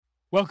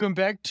Welcome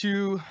back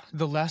to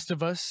The Last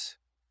of Us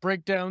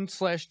breakdown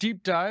slash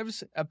deep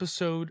dives,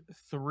 episode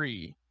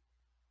 3.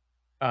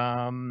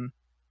 Um,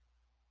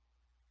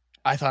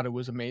 I thought it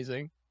was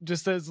amazing.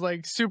 Just as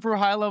like super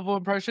high level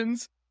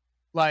impressions,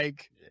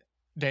 like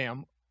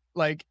damn.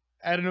 Like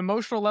at an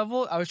emotional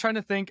level, I was trying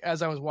to think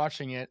as I was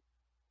watching it,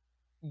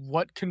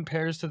 what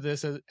compares to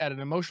this at an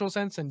emotional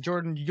sense. And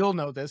Jordan, you'll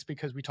know this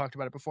because we talked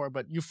about it before,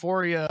 but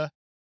Euphoria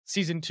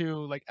season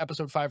 2, like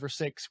episode 5 or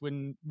 6,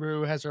 when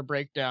Rue has her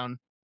breakdown.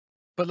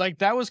 But like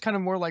that was kind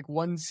of more like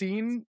one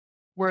scene,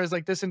 whereas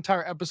like this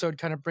entire episode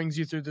kind of brings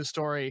you through the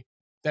story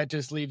that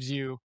just leaves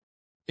you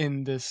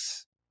in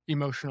this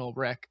emotional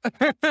wreck.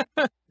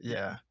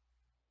 Yeah.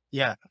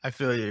 Yeah, I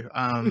feel you.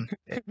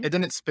 It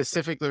didn't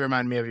specifically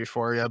remind me of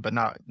Euphoria, but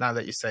now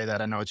that you say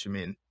that, I know what you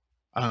mean.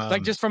 Like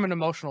Um, just from an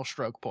emotional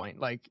stroke point.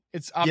 Like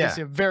it's yeah,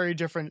 obviously a very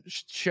different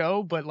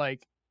show, but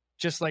like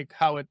just like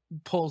how it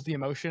pulls the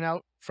emotion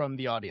out from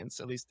the audience,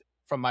 at least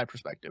from my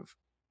perspective.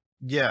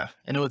 yeah,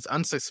 and it was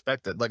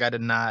unsuspected. Like I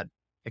did not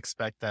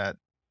expect that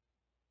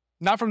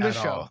Not from this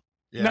at show. all.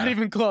 Not Yeah,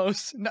 even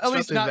close. At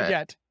least especially not that.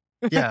 yet.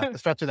 Yeah,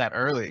 especially that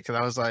early because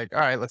I was like, all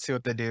right, let's see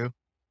what they do.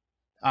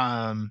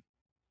 Um,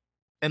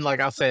 and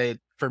like I'll say,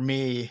 for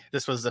me,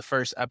 this was the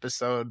first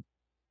episode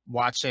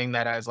watching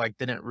that I was like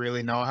didn't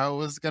really know how it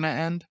was gonna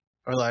end,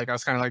 or like I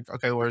was kind of like,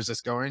 okay, where is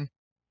this going?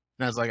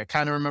 And I was like, I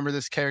kind of remember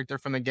this character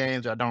from the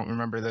games. I don't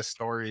remember this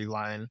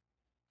storyline.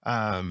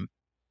 Um,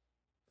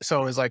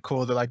 so it was like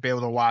cool to like be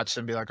able to watch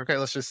and be like, okay,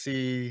 let's just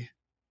see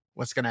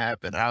what's gonna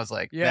happen. And I was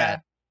like,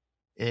 that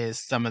Yeah. is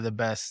some of the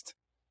best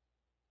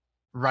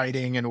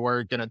writing and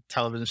work in a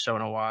television show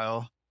in a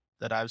while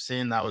that I've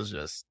seen. That was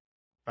just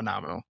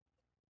phenomenal.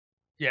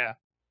 Yeah.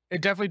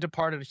 It definitely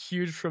departed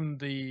huge from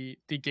the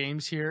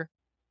games here.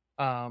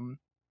 Um,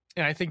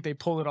 and I think they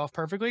pulled it off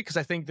perfectly because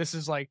I think this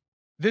is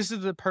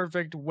the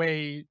perfect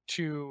way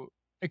to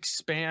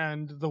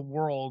expand the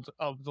world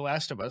of The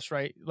Last of Us,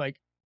 right? Like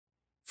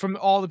from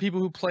all the people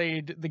who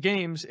played the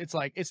games, it's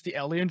like it's the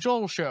Ellie and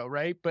Joel show,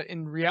 right? But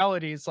in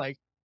reality, it's like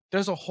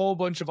there's a whole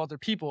bunch of other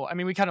people. I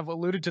mean, we kind of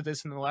alluded to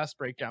this in the last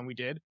breakdown we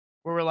did,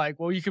 where we're like,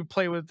 well, you could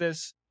play with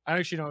this. I don't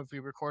actually know if we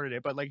recorded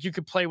it, but like you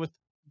could play with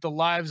the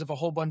lives of a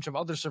whole bunch of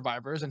other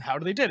survivors and how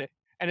do they did it.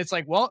 And it's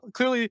like, well,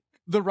 clearly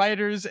the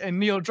writers and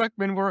Neil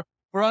Druckmann were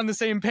on the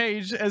same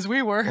page as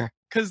we were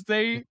because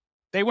they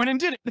went and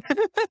did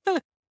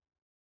it.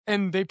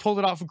 And they pulled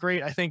it off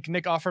great. I think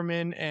Nick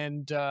Offerman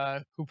and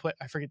who played,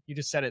 I forget, you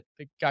just said it,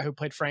 the guy who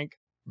played Frank.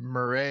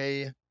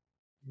 Murray,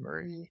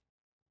 Murray,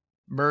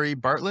 Murray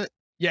Bartlett.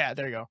 Yeah,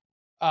 there you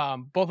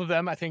go. Both of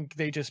them, I think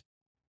they just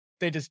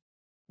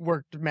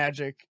worked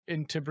magic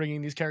into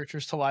bringing these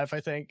characters to life.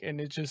 I think,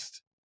 and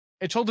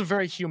it told a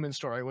very human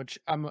story, which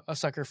I'm a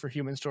sucker for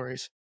human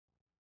stories.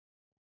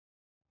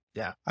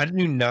 Yeah, I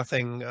knew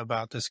nothing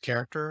about this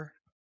character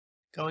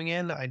going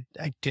in. I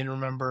didn't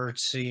remember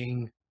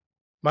seeing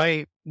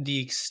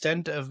the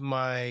extent of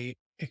my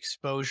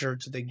exposure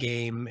to the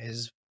game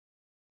is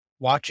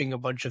watching a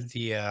bunch of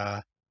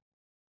the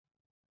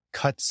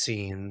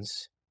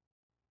cutscenes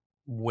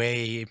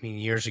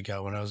years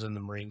ago when I was in the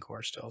Marine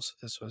Corps still. So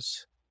this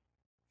was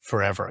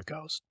forever ago.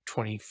 It was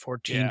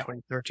 2014, Yeah,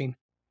 2013.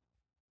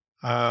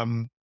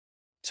 Um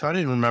so I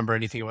didn't remember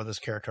anything about this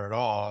character at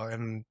all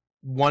and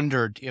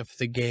wondered if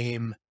the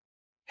game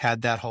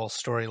had that whole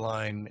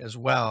storyline as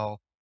well.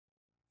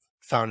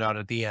 Found out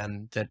at the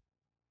end that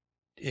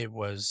it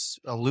was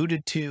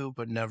alluded to,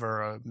 but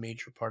never a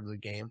major part of the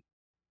game.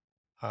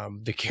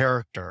 The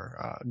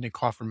character, Nick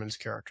Offerman's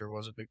character,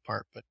 was a big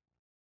part, but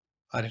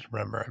I didn't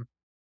remember him.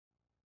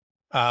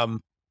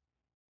 Um,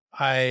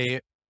 I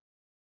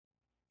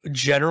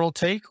General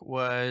take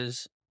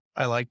was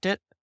I liked it.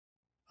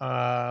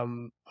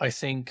 I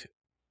think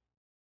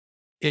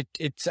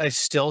I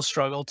still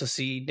struggle to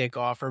see Nick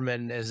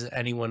Offerman as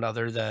anyone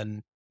other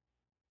than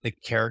the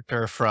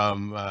character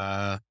from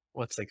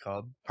what's they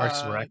called,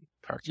 Parks and uh, Rec.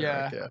 Parks and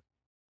Rec. yeah.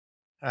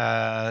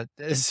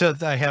 Yeah, So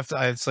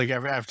it's like I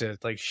have to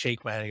like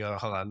shake my head and go,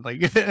 hold on,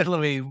 like let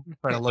me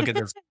try to look at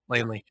this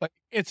plainly. Like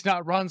it's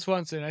not Ron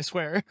Swanson, I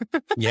swear.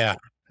 Yeah,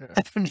 yeah.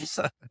 I'm just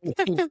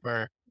looking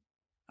for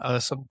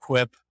some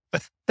quip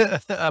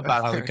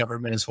about how the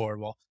government is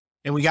horrible,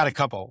 and we got a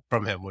couple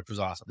from him, which was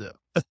awesome.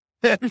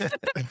 Yeah.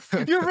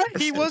 You're right.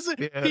 He wasn't.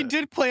 He Yeah,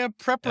 did play a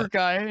prepper Yeah.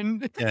 guy,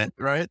 and Yeah,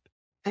 right.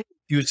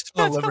 he was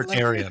still a that's hilarious.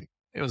 libertarian.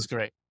 It was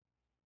great.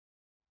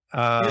 It,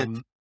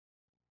 Um,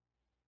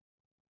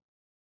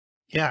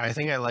 yeah, I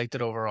think I liked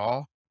it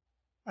overall.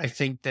 I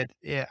think that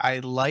I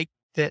like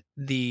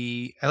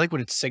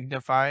what it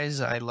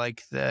signifies. I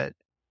like that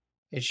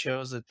it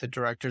shows that the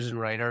directors and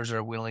writers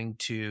are willing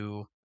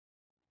to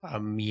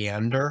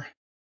meander,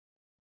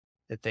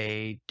 that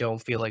they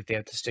don't feel like they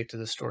have to stick to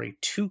the story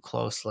too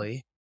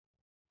closely,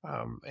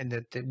 and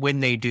that when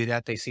they do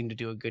that, they seem to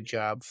do a good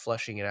job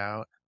fleshing it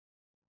out.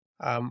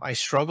 I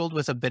struggled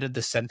with a bit of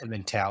the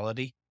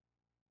sentimentality.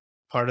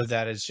 Part of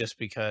that is just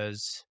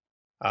because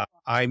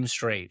I'm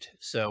straight,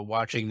 so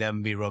watching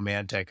them be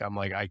romantic, I'm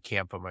like, I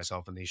can't put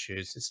myself in these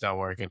shoes. It's not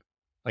working.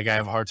 Like I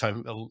have a hard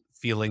time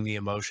feeling the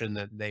emotion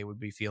that they would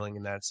be feeling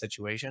in that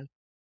situation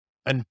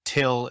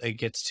until it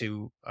gets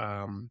to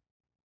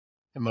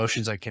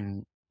emotions I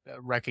can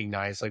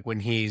recognize. Like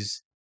when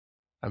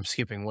I'm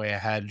skipping way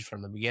ahead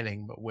from the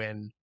beginning, but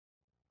when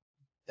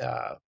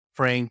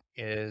Frank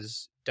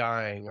is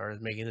dying or is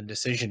making the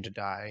decision to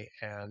die,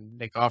 and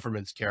Nick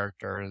Offerman's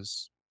character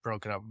is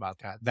broken up about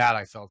that. That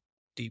I felt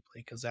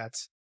deeply because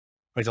that's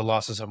like the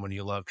loss of someone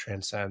you love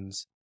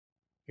transcends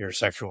your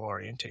sexual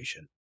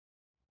orientation.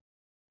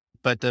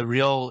 But the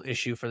real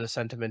issue for the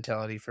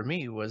sentimentality for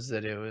me was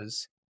that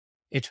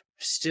it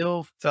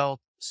still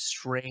felt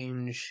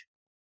strange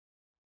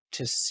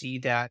to see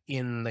that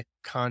in the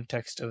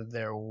context of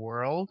their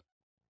world.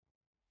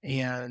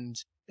 And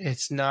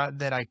it's not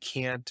that I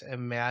can't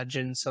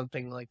imagine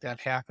something like that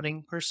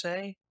happening per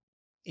se.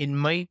 It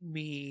might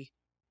be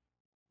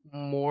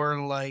more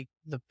like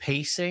the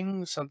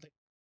pacing, something.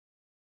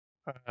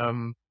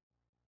 Um,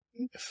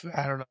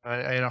 I don't know.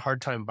 I had a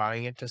hard time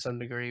buying it to some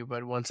degree,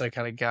 but once I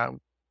kind of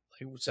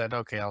said,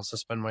 okay, I'll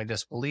suspend my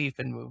disbelief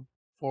and move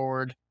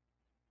forward,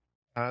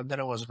 then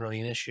it wasn't really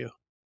an issue.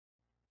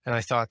 And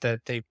I thought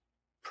that they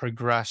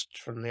progressed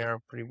from there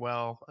pretty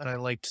well. And I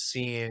liked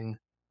seeing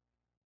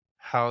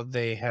how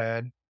they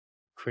had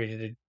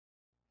created a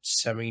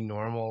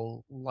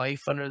semi-normal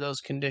life under those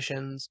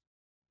conditions.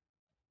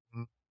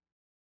 Mm,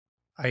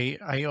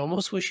 I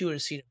almost wish you would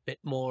have seen a bit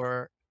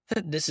more.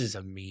 This is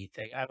a me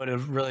thing. I would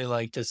have really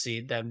liked to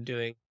see them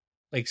doing,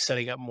 like,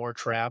 setting up more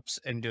traps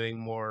and doing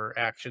more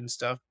action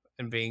stuff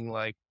and being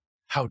like,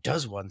 how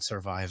does one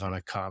survive on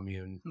a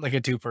commune, like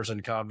a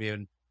 2-person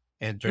commune,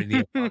 and during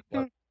the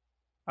apocalypse?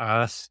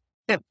 Uh,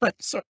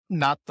 that's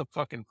not the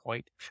fucking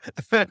point.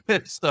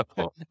 So,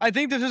 I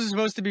think this is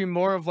supposed to be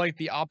more of like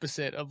the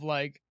opposite of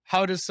like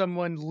how does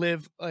someone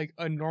live like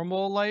a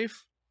normal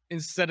life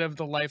instead of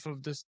the life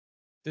of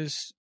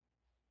this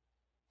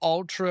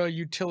ultra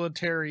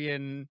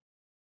utilitarian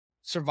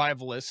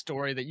survivalist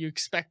story that you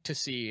expect to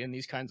see in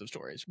these kinds of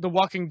stories. The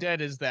Walking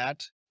Dead is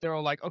that. They're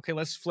all like, okay,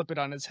 let's flip it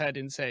on its head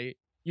and say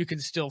you can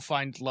still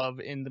find love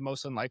in the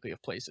most unlikely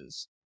of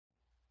places.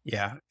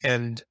 yeah,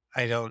 and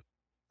I'm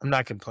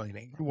not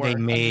complaining. You They were.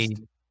 made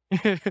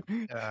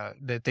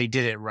that they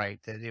did it right.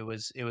 That it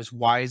was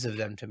wise of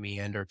them to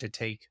meander, to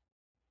take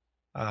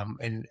a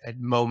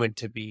moment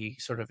to be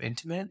sort of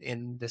intimate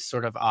in this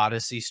sort of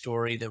odyssey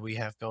story that we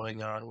have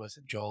going on with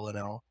Joel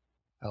and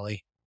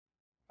Ellie,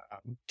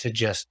 to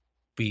just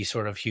be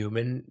sort of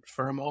human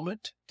for a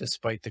moment,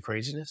 despite the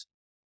craziness.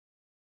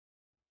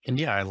 And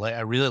yeah,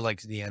 I really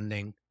liked the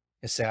ending,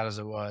 as sad as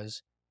it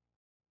was.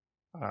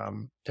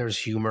 There's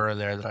humor in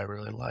there that I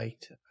really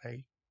liked.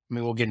 I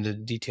mean, we'll get into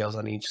details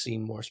on each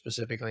scene more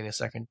specifically in a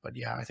second, but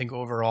yeah, I think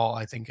overall,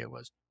 I think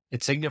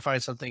it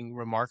signified something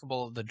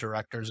remarkable of the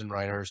directors and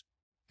writers,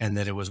 and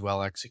that it was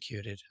well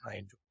executed. I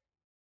enjoyed.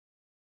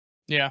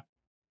 Yeah.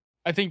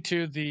 I think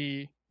too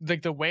the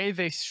way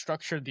they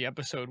structured the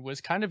episode was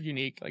kind of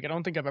unique. Like I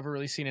don't think I've ever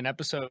really seen an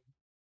episode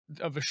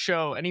of a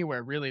show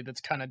anywhere really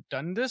that's kind of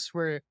done this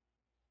where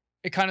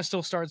it kind of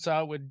still starts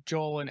out with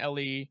Joel and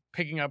Ellie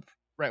picking up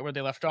right where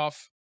they left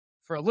off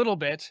for a little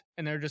bit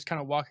and they're just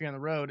kind of walking on the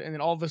road and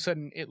then all of a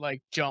sudden it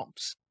like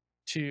jumps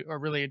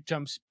it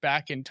jumps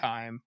back in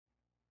time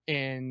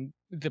in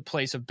the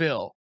place of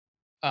Bill.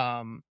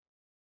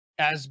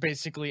 As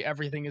basically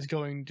everything is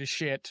going to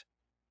shit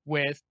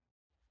with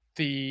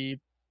the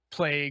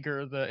plague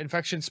or the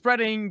infection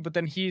spreading, but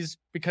then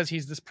because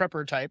he's this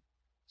prepper type,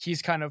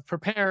 he's kind of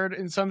prepared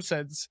in some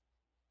sense.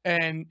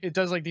 And it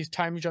does like these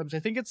time jumps. I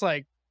think it's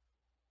like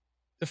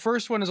the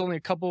first one is only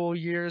a couple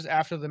years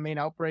after the main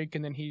outbreak,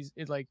 and then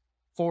it's like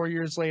 4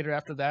 years later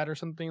after that or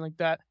something like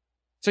that.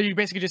 So you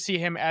basically just see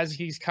him as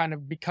he's kind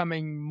of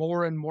becoming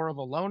more and more of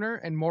a loner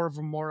and more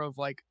of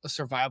like a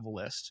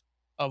survivalist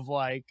of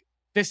like,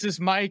 this is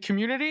my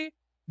community,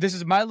 this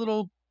is my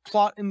little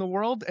plot in the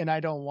world, and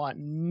I don't want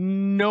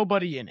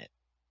nobody in it.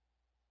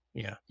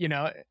 Yeah. You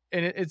know,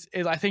 and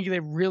I think they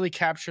really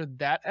captured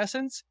that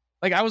essence.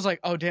 Like I was like,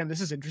 oh damn,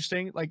 this is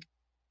interesting. Like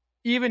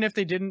even if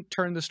they didn't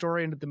turn the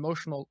story into the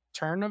emotional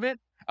turn of it,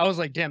 I was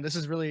like, damn, this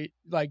is really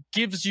like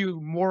gives you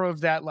more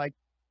of that like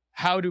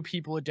how do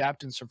people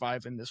adapt and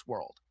survive in this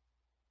world?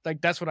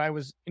 Like that's what I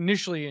was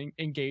initially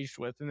engaged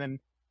with, and then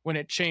when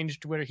it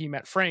changed where he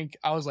met Frank,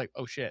 I was like,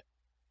 oh shit.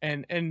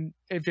 And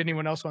if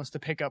anyone else wants to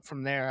pick up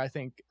from there, I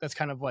think that's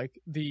kind of like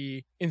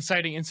the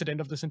inciting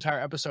incident of this entire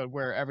episode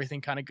where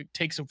everything kind of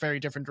takes a very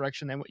different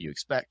direction than what you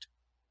expect.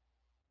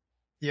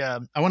 Yeah,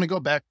 I want to go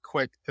back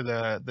quick to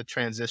the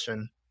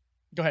transition.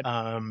 Go ahead.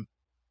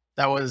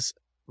 That was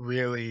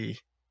really,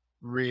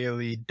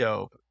 really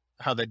dope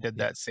how they did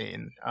that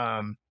scene.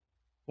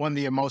 One of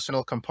the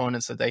emotional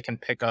components that they can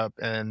pick up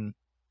in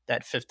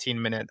that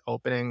 15-minute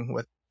opening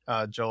with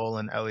Joel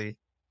and Ellie,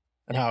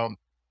 and how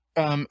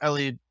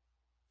Ellie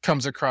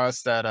comes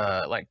across that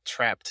like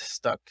trapped,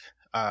 stuck,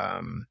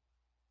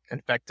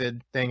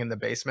 infected thing in the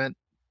basement.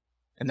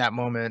 In that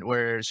moment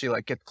where she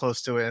like gets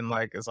close to it and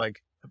like is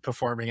like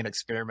performing an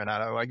experiment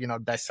out of like, you know,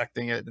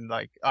 dissecting it and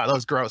like, oh, that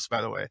was gross,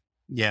 by the way.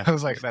 Yeah. I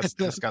was like, that's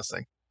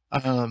disgusting.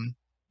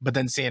 but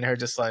then seeing her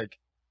just like,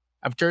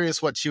 I'm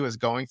curious what she was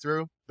going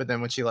through. But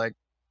then when she like,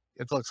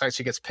 it looks like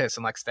she gets pissed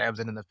and like stabs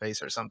it in the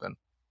face or something.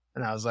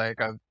 And I was like,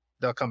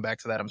 they'll come back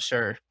to that, I'm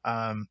sure.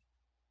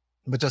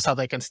 But just how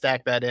they can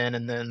stack that in,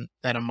 and then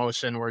that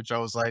emotion where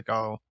Joe's like,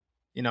 oh,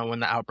 you know, when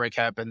the outbreak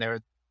happened, they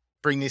would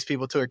bring these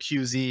people to a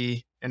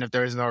QZ, and if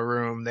there's no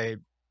room, they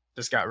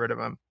just got rid of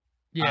them.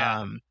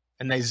 Yeah.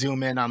 And they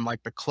zoom in on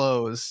like the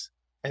clothes,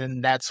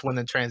 and that's when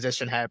the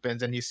transition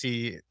happens, and you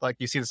see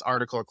this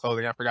article of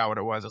clothing. I forgot what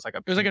it was. It was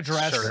like a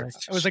dress. shirt,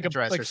 It was like a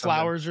dress like or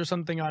flowers or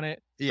something on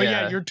it. Yeah. But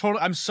yeah, you're total.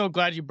 I'm so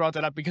glad you brought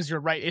that up, because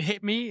you're right. It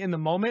hit me in the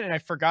moment, and I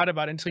forgot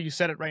about it until you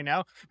said it right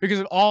now, because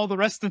of all the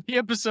rest of the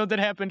episode that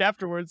happened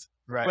afterwards.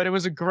 Right. But it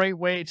was a great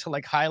way to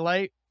like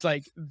highlight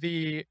like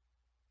the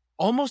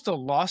almost a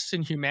loss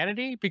in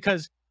humanity,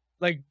 because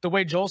like the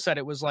way Joel said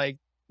it was like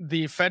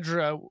the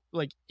Fedra,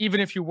 like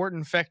even if you weren't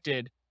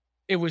infected,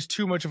 it was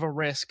too much of a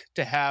risk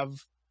to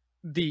have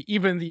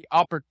even the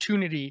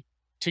opportunity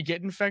to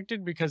get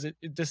infected, because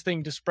this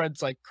thing just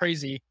spreads like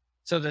crazy.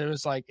 So that it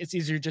was like, it's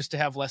easier just to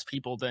have less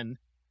people than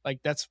like,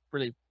 that's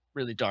really,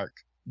 really dark.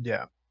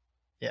 Yeah.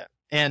 Yeah.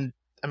 And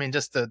I mean,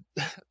 that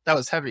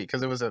was heavy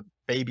because it was a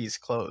baby's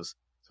clothes.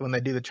 So when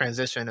they do the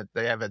transition,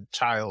 they have a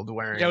child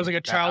wearing. Yeah, it was like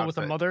a child with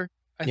a mother.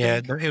 I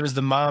think. It was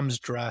the mom's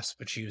dress,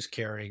 but she was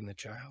carrying the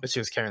child. But she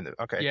was carrying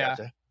the, okay. Yeah.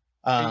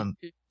 Gotcha.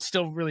 It's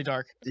still really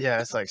dark. Yeah,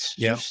 it's like,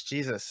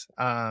 Jesus.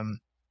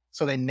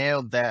 So they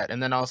nailed that.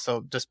 And then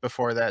also just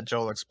before that,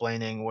 Joel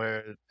explaining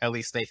where at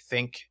least they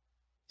think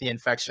the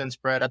infection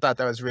spread. I thought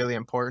that was really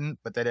important,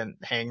 but they didn't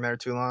hang there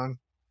too long.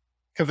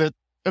 Because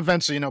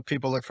eventually, you know,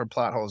 people look for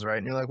plot holes, right?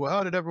 And you're like, well,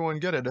 how did everyone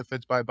get it if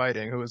it's by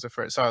biting? Who was the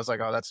first? So I was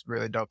like, oh, that's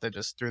really dope. They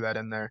just threw that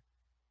in there.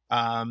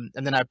 And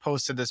then I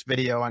posted this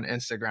video on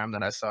Instagram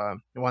that I saw.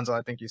 The ones that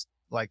I think you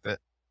liked it.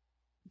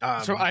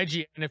 So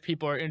IGN, if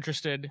people are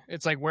interested,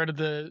 it's like, where did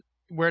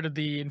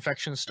the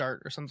infection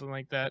start or something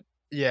like that.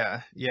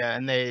 Yeah.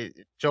 And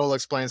Joel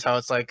explains how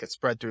it's like it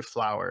spread through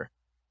flour.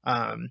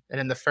 And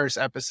in the first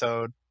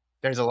episode,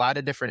 there's a lot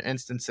of different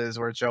instances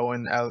where Joe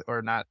and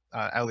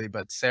Ellie,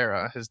 but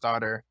Sarah, his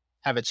daughter,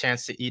 have a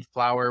chance to eat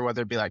flour,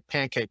 whether it be like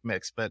pancake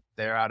mix, but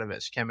they're out of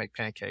it. She can't make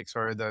pancakes,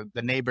 or the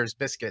neighbor's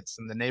biscuits,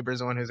 and the neighbor's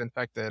the one who's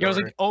infected. Yeah, it was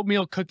like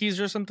oatmeal cookies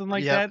or something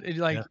like Yep.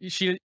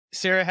 that.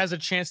 Sarah has a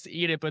chance to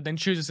eat it, but then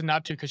chooses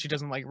not to because she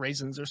doesn't like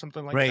raisins or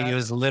something like that. Right. It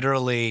was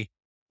literally,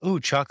 ooh,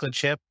 chocolate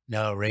chip,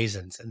 no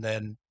raisins, and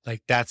then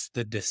like that's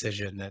the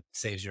decision that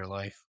saves your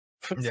life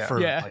for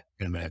like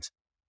 10 minutes.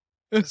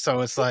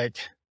 So it's like,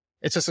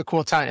 it's just a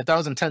cool time. If that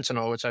was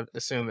intentional, which I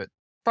assume it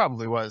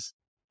probably was.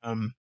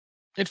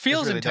 It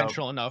feels really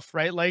intentional enough,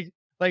 right? Like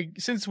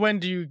since when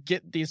do you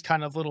get these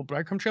kind of little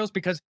breadcrumb trails?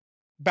 Because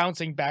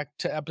bouncing back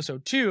to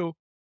episode 2,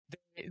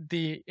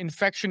 the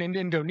infection in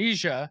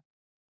Indonesia,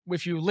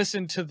 if you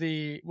listen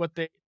to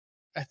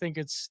I think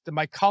it's the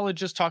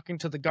mycologist talking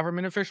to the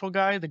government official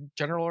guy, the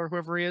general or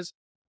whoever he is,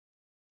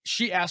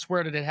 she asked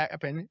where did it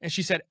happen, and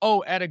she said,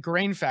 oh, at a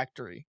grain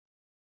factory.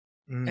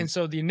 And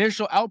so the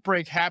initial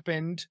outbreak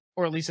happened,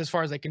 or at least as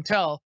far as I can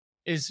tell,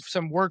 is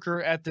some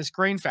worker at this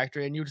grain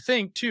factory. And you'd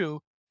think too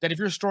that if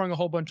you're storing a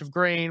whole bunch of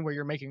grain where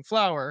you're making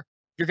flour,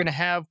 you're going to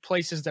have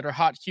places that are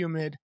hot,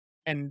 humid,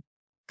 and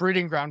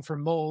breeding ground for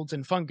molds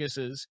and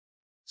funguses.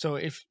 So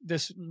if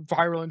this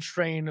virulent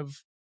strain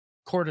of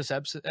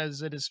cordyceps,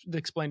 as it is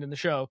explained in the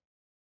show,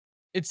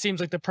 it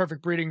seems like the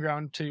perfect breeding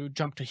ground to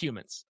jump to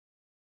humans.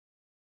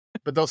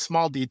 But those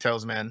small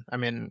details, man, I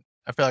mean,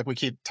 I feel like we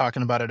keep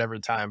talking about it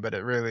every time, but I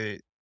feel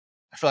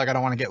like I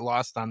don't want to get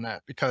lost on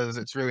that because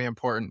it's really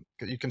important.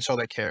 You can show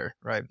they care,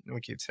 right? And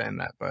we keep saying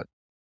that, but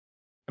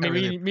I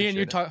mean, me and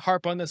you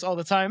harp on this all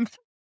the time.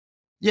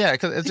 Yeah,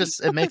 because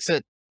it makes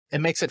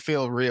it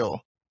feel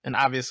real. And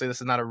obviously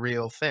this is not a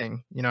real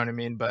thing, you know what I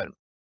mean? But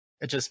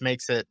it just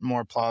makes it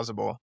more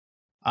plausible.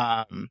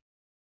 And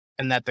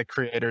that the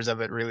creators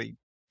of it really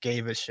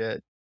gave a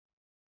shit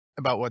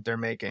about what they're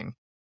making.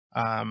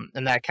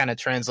 And that kind of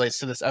translates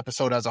to this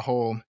episode as a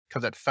whole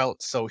because it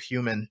felt so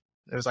human.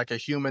 It was like a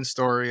human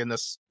story in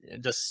this,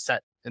 just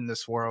set in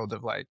this world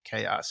of like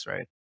chaos,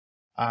 right?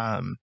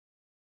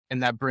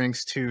 And that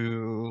brings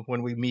to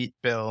when we meet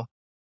Bill.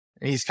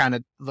 He's kind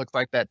of looked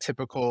like that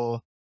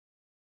typical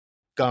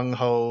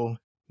gung-ho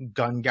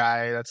gun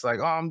guy that's like,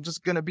 oh, I'm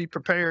just going to be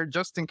prepared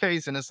just in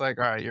case. And it's like,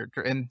 all right,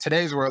 in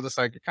today's world, it's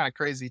like, you're kind of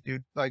crazy,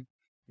 dude. Like,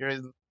 you're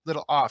a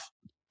little off.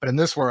 But in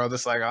this world,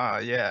 it's like, oh,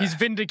 yeah. He's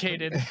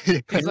vindicated.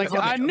 He's like,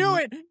 I knew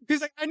it. He's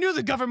like, I knew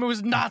the government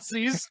was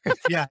Nazis.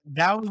 Yeah,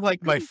 that was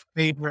like my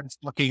favorite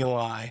fucking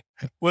lie,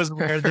 was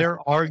where they're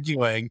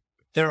arguing,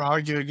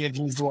 and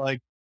he's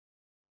like,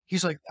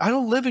 I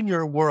don't live in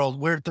your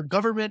world where the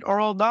government are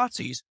all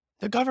Nazis.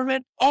 The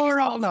government are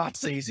all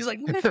Nazis. He's like,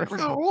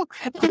 no.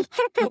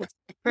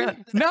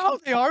 Now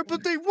they are,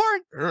 but they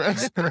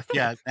weren't.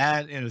 Yeah,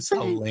 that is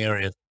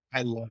hilarious.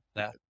 I love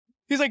that.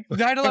 He's like,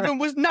 9/11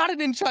 was not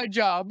an inside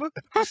job.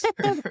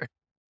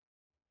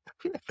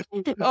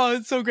 Oh,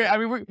 it's so great. I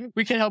mean,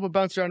 we can't help but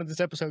bounce around in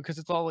this episode because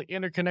it's all like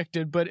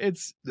interconnected, but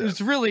it's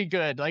really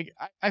good. Like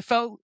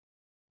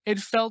it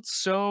felt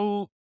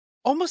so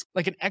almost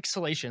like an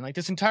exhalation. Like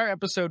this entire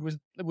episode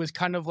was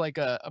kind of like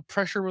a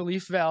pressure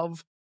relief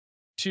valve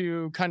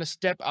to kind of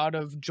step out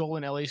of Joel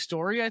and Ellie's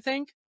story, I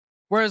think.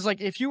 Whereas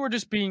like if you were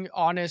just being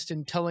honest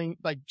and telling,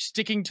 like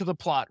sticking to the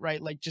plot,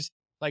 right? Like just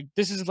like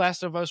this is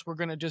Last of Us, we're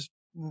gonna just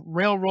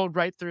railroad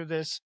right through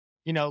this,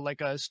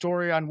 like a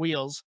story on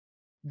wheels.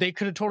 They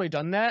could have totally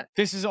done that.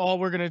 This is all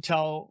we're gonna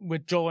tell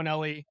with Joel and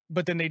Ellie,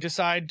 but then they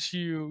decide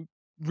to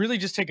really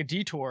just take a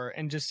detour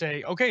and just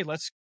say, okay,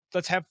 let's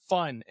have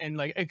fun and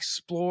like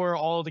explore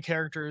all the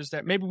characters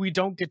that maybe we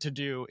don't get to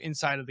do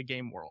inside of the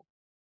game world.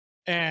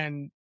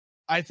 And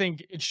I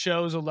think it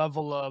shows a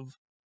level of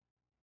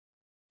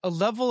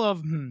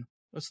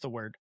what's the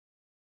word?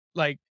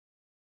 Like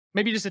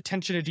maybe just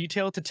attention to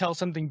detail to tell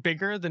something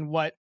bigger than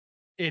what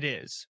it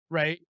is,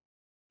 right?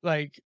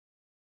 Like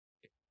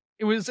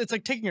it's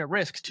like taking a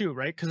risk too,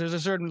 right? Because there's a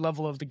certain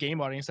level of the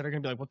game audience that are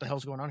going to be like, what the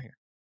hell's going on here?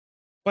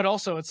 But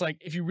also it's like,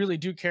 if you really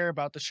do care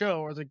about the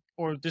show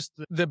or just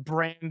the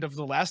brand of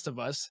The Last of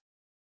Us,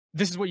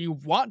 this is what you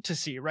want to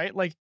see, right?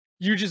 Like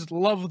you just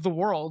love the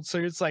world. So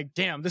it's like,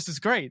 damn, this is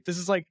great. This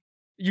is like,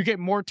 you get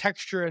more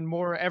texture and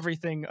more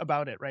everything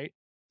about it, right?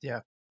 Yeah.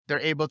 They're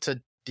able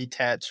to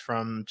detach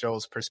from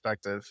Joel's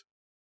perspective.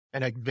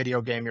 In a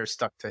video game, you're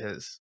stuck to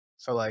his.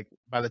 So like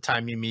by the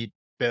time you meet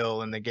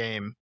Bill in the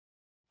game,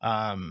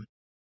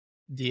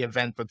 the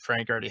event with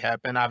Frank already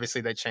happened.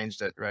 Obviously they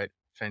changed it, right?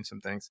 Changed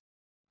some things.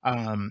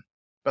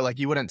 But like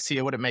you wouldn't see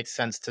it, wouldn't make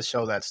sense to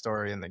show that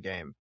story in the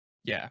game.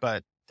 Yeah.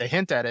 But they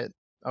hint at it.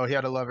 Oh, he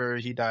had a lover,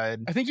 he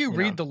died. I think you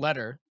read the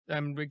letter.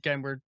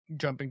 Again, we're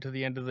jumping to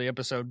the end of the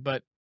episode,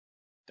 but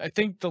I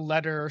think the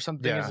letter or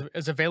something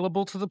is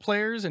available to the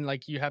players, and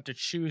like you have to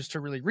choose to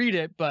really read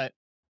it. But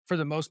for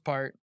the most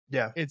part,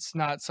 it's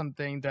not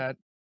something that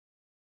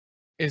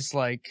is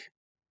like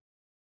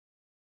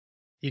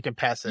you can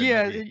pass it.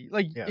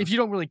 If you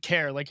don't really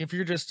care, like if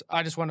you're just,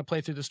 I just want to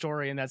play through the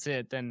story and that's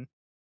it, then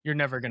you're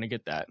never going to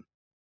get that.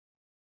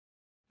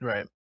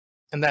 Right.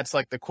 And that's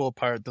like the cool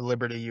part, the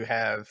liberty you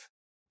have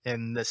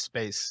in this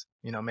space,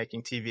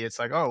 making TV. It's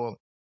like, oh,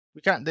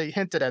 well, they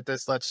hinted at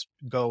this. Let's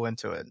go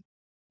into it.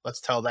 Let's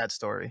tell that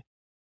story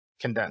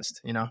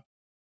condensed, Yeah.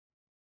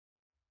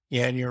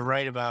 And you're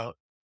right about,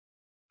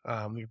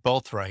 you're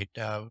both right.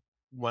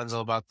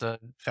 Wenzel about the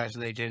fact that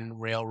they didn't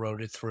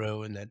railroad it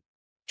through, and that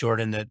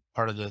Jordan, that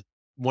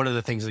one of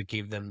the things that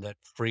gave them that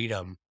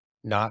freedom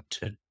not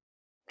to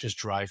just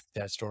drive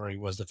that story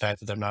was the fact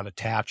that they're not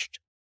attached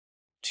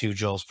to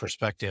Joel's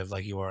perspective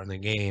like you are in the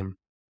game.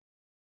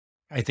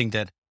 I think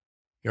that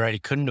you're right.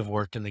 It couldn't have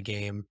worked in the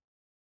game.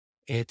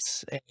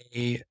 It's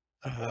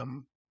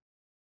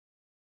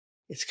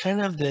it's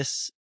kind of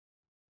this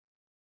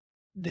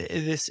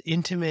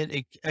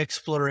intimate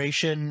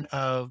exploration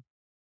of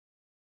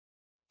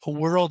a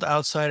world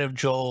outside of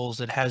Joel's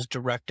that has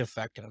direct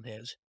effect on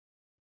his.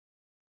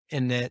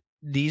 And that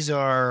these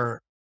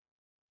are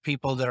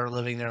people that are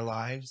living their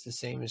lives the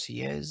same as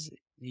he is.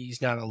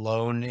 He's not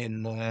alone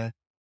in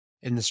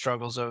the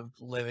struggles of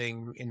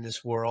living in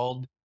this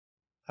world.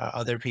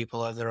 Other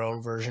people have their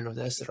own version of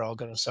this. They're all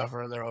going to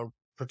suffer in their own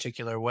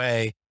particular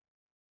way.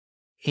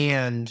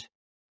 And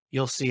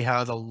you'll see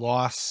how the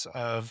loss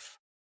of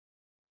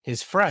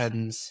his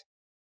friends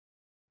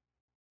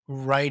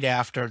right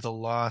after the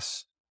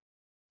loss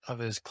of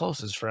his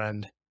closest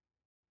friend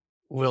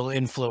will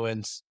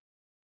influence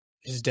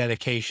his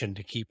dedication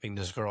to keeping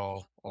this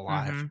girl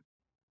alive. Mm-hmm.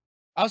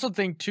 I also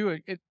think too,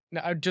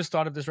 I just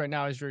thought of this right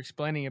now as you're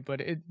explaining it,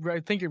 but I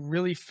think it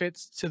really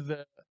fits to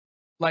the,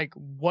 like,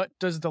 what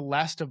does The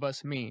Last of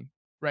Us mean,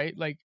 right?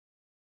 Like,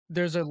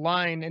 there's a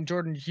line, and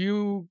Jordan,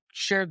 you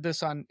shared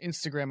this on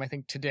Instagram, I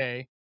think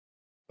today,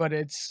 but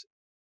it's,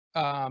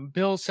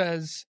 Bill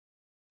says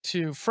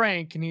to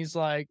Frank, and he's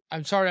like,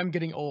 I'm sorry, I'm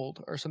getting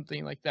old, or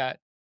something like that.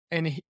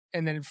 And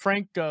then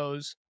Frank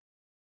goes,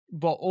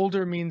 well,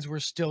 older means we're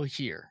still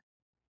here,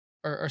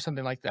 or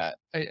something like that.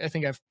 I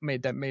think I've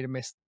made a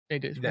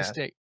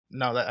mistake.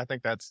 No, I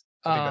think that's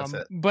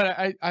it.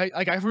 But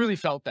I really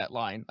felt that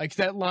line. Like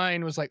that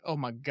line was like, oh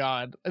my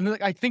God. And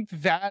like, I think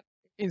that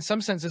in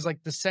some sense is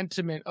like the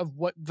sentiment of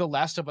what The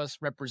Last of Us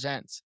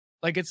represents.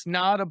 Like, it's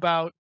not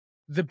about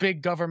the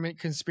big government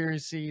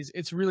conspiracies.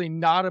 It's really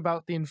not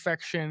about the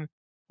infection.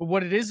 But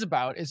what it is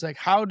about is like,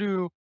 how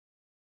do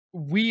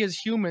we as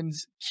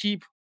humans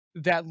keep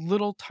that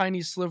little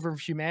tiny sliver of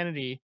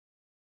humanity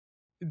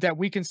that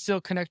we can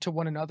still connect to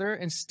one another,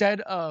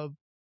 instead of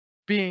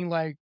being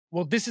like,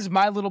 well, this is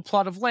my little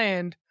plot of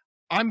land.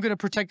 I'm going to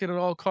protect it at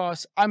all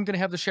costs. I'm going to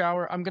have the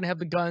shower. I'm going to have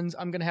the guns.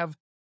 I'm going to have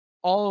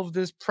all of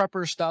this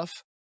prepper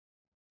stuff.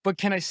 But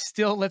can I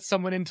still let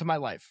someone into my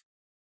life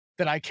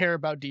that I care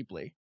about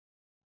deeply?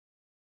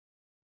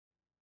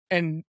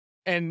 And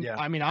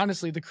I mean,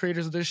 honestly, the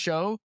creators of this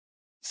show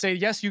say,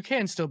 yes, you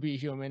can still be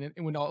human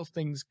and when all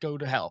things go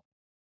to hell.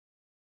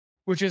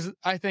 Which is,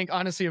 I think,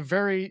 honestly, a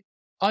very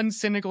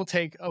uncynical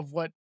take of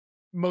what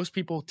most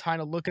people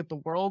kind of look at the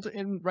world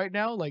in right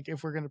now. Like,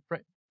 if we're going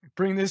to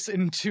bring this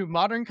into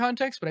modern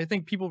context, but I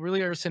think people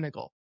really are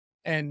cynical.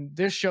 And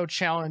this show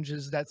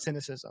challenges that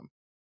cynicism.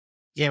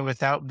 Yeah,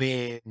 without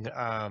being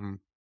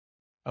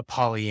a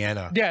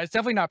Pollyanna. Yeah, it's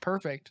definitely not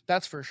perfect.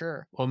 That's for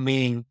sure. Well,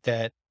 meaning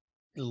that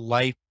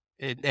life,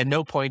 at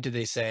no point do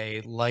they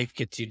say life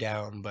gets you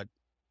down, but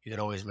you can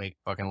always make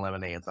fucking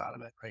lemonades out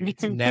of it, right?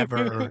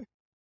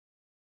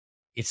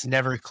 It's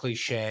never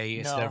cliche.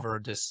 It's No.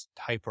 never this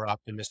hyper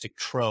optimistic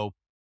trope.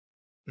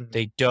 Mhm.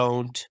 They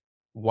don't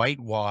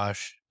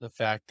whitewash the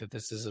fact that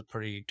this is a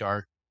pretty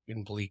dark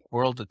and bleak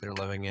world that they're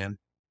living in.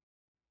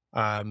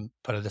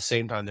 But at the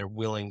same time, they're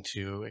willing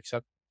to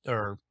accept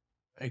or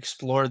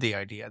explore the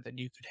idea that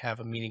you could have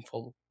a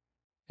meaningful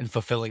and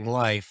fulfilling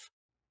life,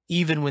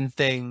 even when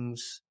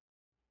things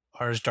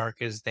are as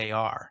dark as they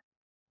are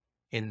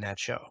in that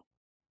show.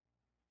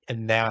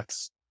 And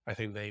that's, I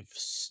think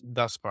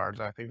thus far,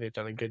 I think they've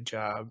done a good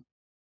job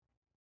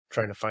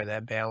trying to find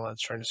that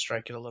balance, trying to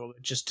strike it a little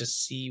bit, just to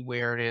see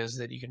where it is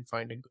that you can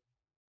find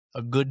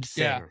a good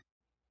Yeah. thing.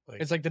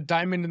 Like, It's like the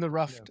diamond in the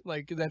rough, Yeah.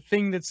 like that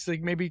thing that's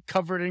like maybe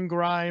covered in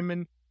grime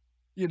and,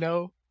 you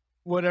know,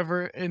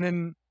 whatever. And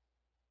then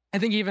I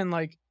think even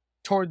like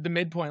toward the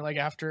midpoint, like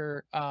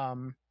after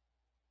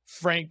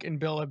Frank and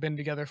Bill have been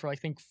together for I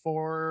think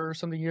 4 or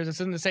something years.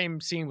 It's in the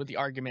same scene with the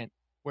argument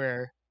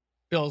where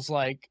Bill's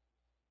like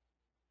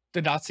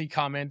the Nazi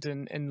comment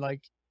and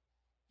like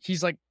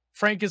he's like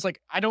Frank is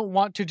like, I don't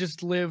want to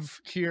just live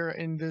here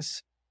in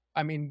this,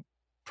 I mean,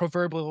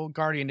 proverbial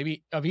guardian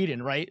of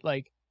Eden, right?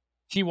 Like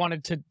he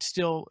wanted to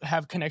still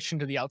have connection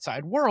to the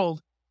outside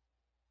world.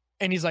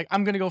 And he's like,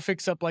 I'm gonna go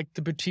fix up like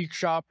the boutique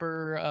shop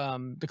or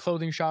the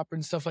clothing shop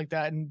and stuff like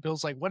that. And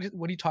Bill's like, what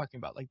are you talking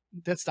about? Like,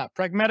 that's not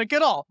pragmatic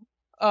at all.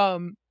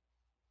 Um,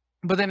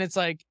 but then it's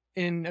like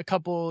in a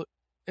couple,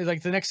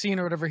 like the next scene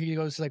or whatever, he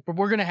goes like, but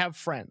we're gonna have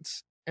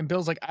friends. And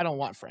Bill's like, I don't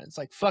want friends.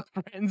 Like, fuck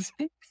friends.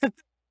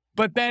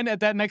 But then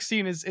at that next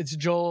scene is it's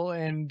Joel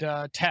and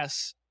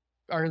Tess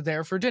are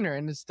there for dinner,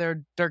 and it's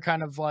they're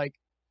kind of like,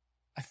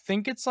 I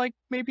think it's like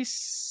maybe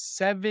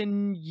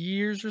 7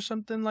 years or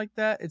something like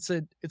that. It's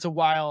a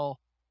while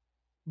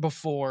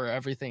before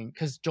everything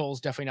because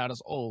Joel's definitely not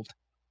as old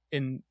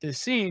in this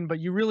scene, but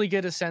you really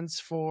get a sense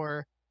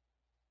for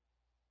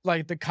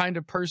like the kind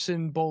of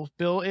person both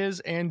Bill is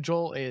and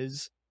Joel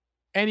is,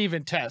 and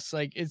even Tess.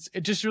 Like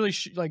it just really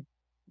like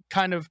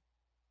kind of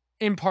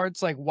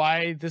imparts like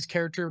why this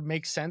character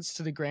makes sense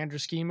to the grander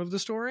scheme of the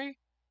story,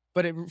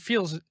 but it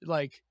feels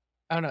like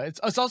I don't know.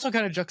 It's also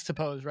kind of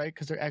juxtaposed, right?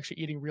 Because they're actually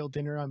eating real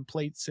dinner on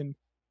plates and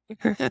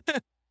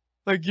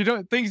like you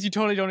don't things you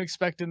totally don't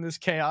expect in this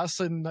chaos,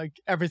 and like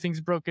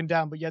everything's broken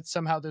down, but yet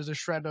somehow there's a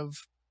shred of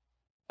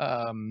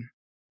um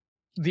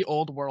the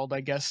old world,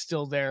 I guess,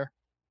 still there.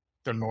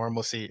 The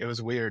normalcy. It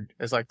was weird.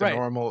 It's like Right.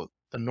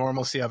 the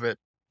normalcy of it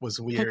was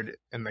weird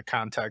in the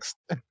context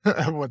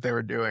of what they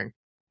were doing.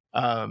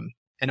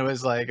 And it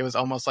was like it was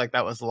almost like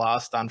that was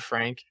lost on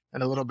Frank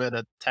and a little bit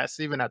of Tess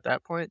even at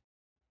that point.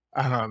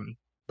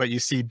 But you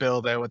see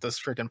Bill there with this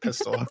freaking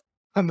pistol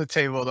on the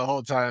table the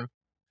whole time.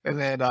 And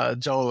then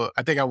Joel,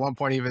 I think at one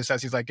point even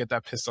says he's like, "Get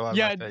that pistol out of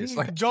Yeah, my face."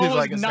 Like, Joel he's is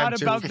like, not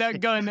essentially- about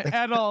that gun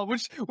at all,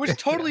 which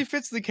totally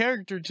fits the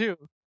character too.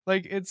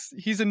 Like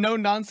he's a no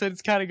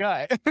nonsense kind of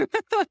guy.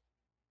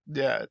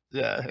 Yeah,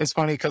 yeah. It's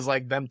funny because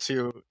like them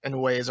two in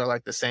ways are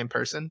like the same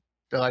person.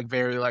 They're like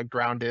very like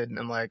grounded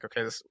and like,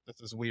 okay, this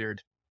is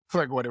weird.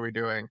 Like, what are we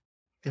doing?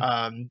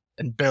 And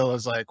Bill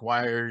is like,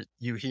 why are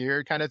you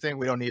here? Kind of thing.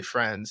 We don't need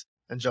friends.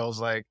 And Joel's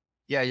like,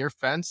 yeah, your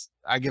fence,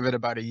 I give it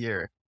about a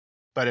year.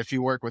 But if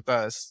you work with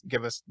us,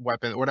 give us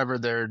weapon, whatever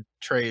their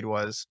trade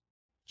was.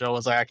 Joel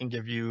was like, I can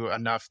give you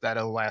enough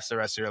that'll last the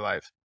rest of your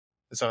life.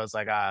 And so it's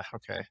like,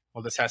 okay.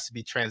 Well, this has to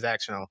be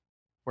transactional.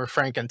 Where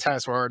Frank and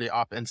Tess were already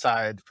up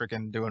inside,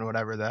 freaking doing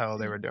whatever the hell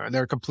they were doing.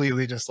 They're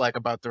completely just like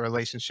about the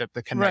relationship,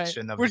 the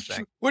connection of the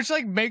thing. Which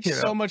like makes You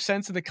so know? much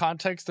sense in the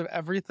context of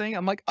everything.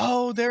 I'm like,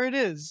 oh, there it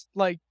is.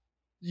 Like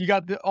you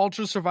got the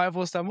ultra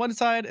survivalist on one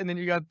side, and then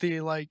you got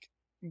the like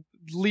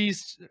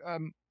least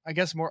I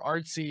guess more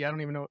artsy, I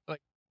don't even know,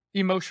 like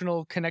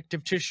emotional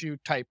connective tissue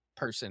type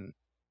person.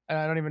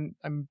 And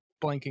I'm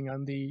blanking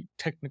on the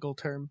technical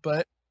term,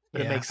 but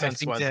But it makes sense. I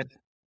think wasn't that.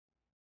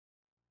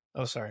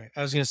 Oh, sorry.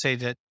 I was going to say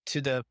that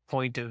to the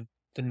point of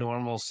the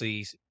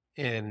normalcy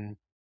in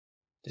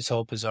this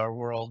whole bizarre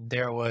world,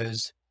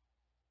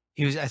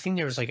 I think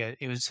there was like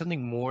it was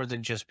something more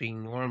than just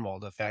being normal.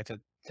 The fact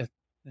that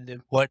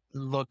what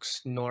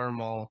looks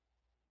normal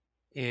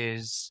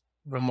is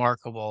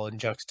remarkable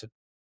and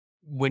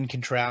when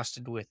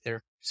contrasted with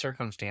their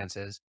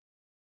circumstances.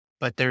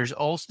 But there's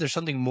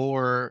something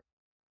more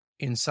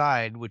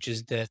inside, which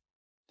is that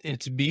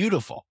it's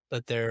beautiful,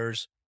 that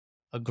there's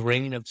a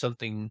grain of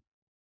something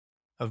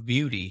of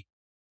beauty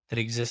that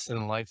exists in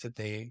the life that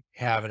they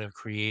have and have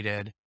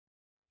created.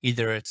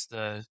 Either it's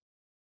the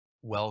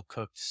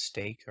well-cooked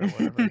steak or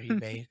whatever he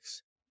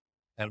makes,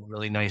 a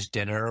really nice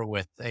dinner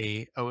with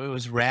it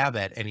was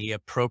rabbit, and he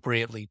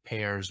appropriately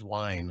pairs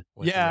wine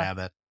with Yeah.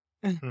 rabbit.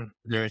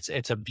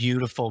 It's a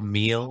beautiful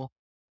meal,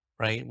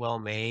 right? Well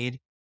made.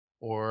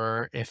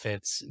 Or if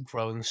it's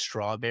growing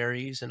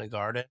strawberries in a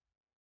garden,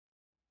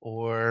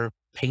 or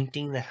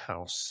painting the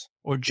house,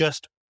 or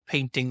just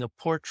painting a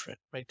portrait,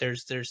 right?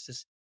 There's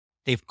this,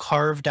 they've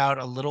carved out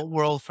a little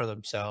world for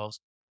themselves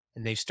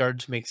and they've started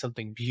to make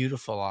something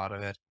beautiful out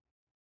of it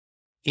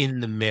in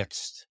the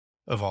midst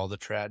of all the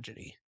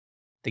tragedy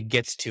that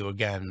gets to,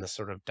 again, the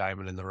sort of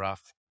diamond in the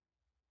rough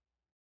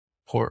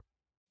port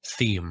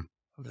theme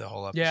of the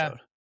whole Yeah.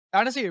 episode.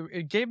 Honestly,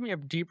 it gave me a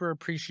deeper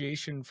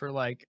appreciation for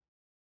like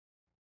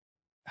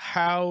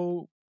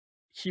how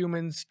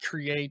humans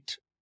create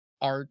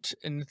art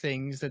and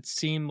things that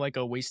seem like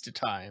a waste of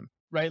time,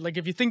 right? Like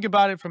if you think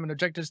about it from an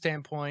objective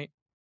standpoint,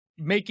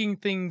 making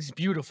things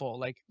beautiful,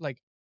 like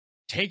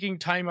taking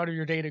time out of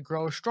your day to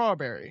grow a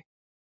strawberry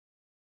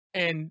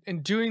and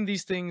doing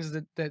these things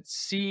that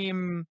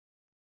seem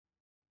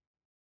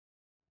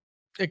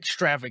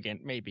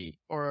extravagant maybe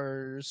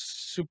or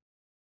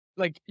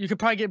like you could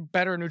probably get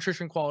better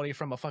nutrition quality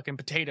from a fucking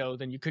potato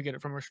than you could get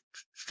it from a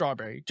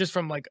strawberry just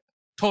from like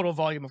total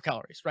volume of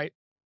calories, right?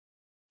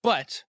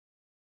 But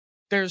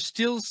there's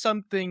still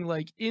something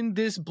like in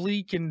this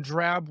bleak and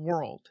drab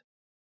world,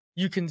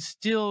 you can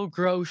still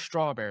grow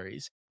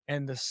strawberries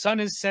and the sun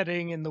is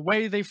setting and the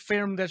way they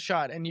filmed that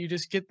shot and you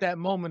just get that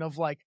moment of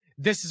like,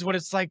 this is what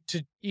it's like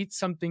to eat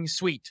something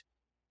sweet.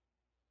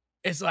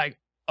 It's like,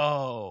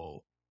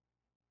 oh,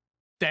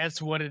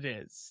 that's what it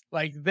is.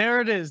 Like, there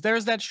it is.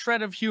 There's that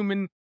shred of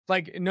human,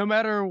 like, no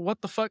matter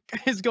what the fuck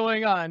is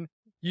going on,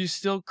 you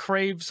still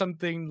crave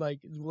something like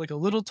a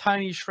little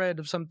tiny shred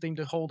of something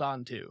to hold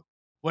on to,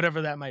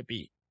 whatever that might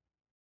be.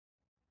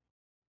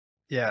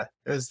 Yeah,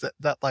 it was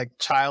that like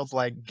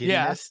childlike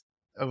Yeah. giddiness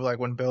of like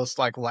when Bill's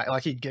like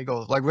he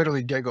giggles, like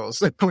literally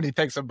giggles when he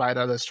takes a bite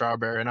out of the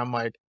strawberry, and I'm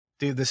like,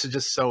 dude, this is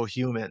just so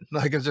human.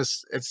 Like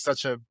it's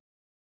such a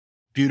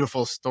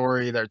beautiful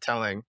story they're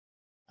telling,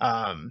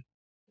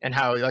 and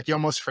how like you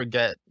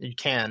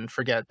can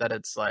forget that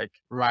it's like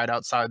right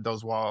outside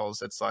those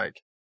walls, it's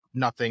like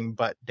nothing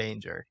but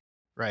danger,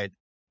 right?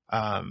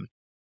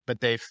 But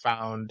they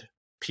found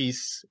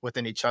peace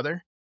within each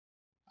other,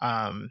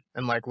 and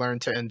like learn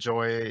to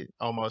enjoy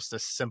almost a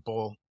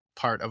simple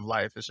part of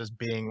life. It's just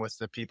being with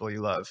the people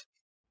you love,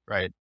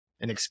 right?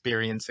 And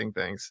experiencing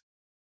things.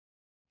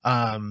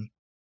 Um,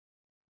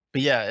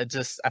 but yeah,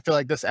 I feel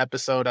like this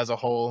episode as a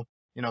whole,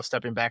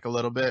 stepping back a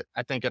little bit,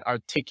 I think it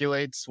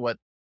articulates what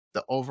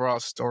the overall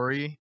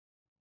story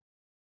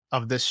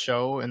of this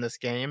show and this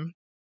game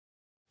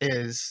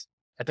is.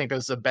 I think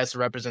it's the best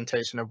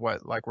representation of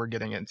what like we're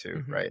getting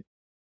into, right?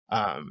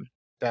 Um,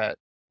 that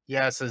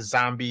yeah, it's a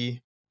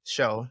zombie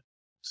show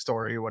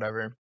story,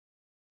 whatever,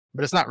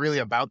 but it's not really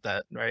about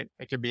that, right?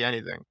 It could be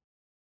anything,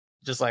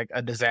 just like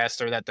a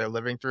disaster that they're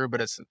living through,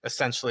 but it's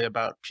essentially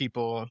about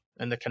people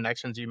and the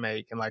connections you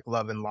make and like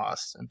love and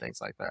loss and things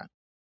like that.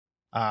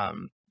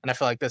 And I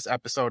feel like this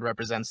episode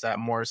represents that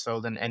more so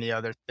than any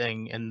other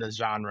thing in the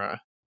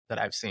genre that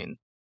I've seen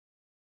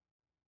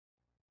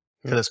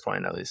to this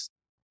point, at least.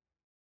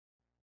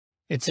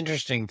 It's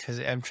interesting because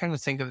I'm trying to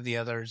think of the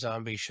other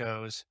zombie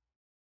shows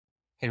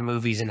and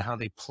movies and how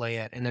they play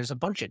it, and there's a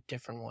bunch of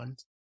different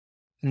ones,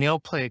 and they all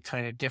play it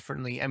kind of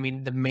differently. I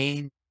mean, the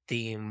main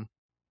theme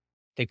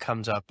that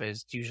comes up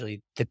is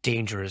usually the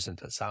danger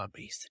isn't the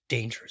zombies, the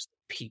danger is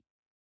the people.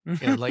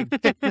 You know, like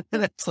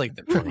that's like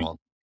the normal.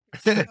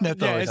 That's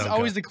Yeah, always it's how it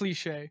always goes. the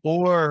cliche.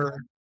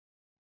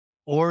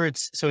 Or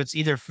it's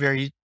either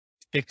very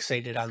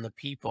fixated on the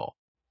people,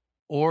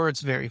 or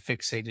it's very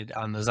fixated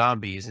on the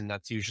zombies, and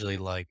that's usually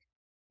like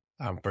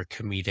for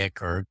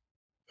comedic or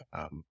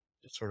um,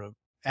 sort of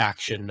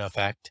action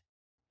effect.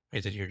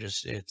 Right, that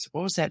it's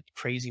what was that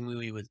crazy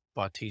movie with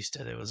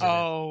Bautista that was in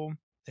it Oh,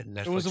 that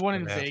it was the Netflix one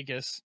put in out?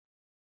 Vegas.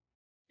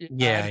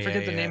 Yeah, I yeah,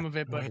 forget the yeah. name of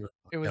it, I but don't remember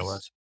it what that was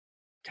was.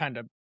 kind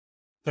of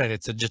But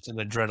it's just an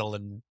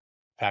adrenaline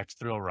packed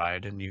thrill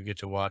ride, and you get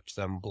to watch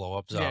them blow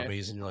up yeah.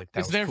 zombies, and you're like, that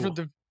It's was there for cool.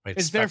 the Right,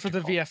 it's there for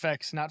the spectacle,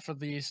 VFX, not for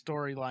the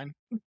storyline.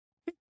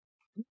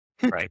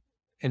 right?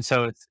 And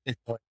so it's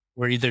like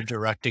we're either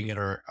directing it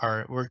or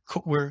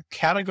we're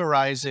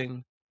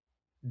categorizing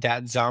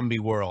that zombie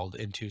world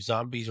into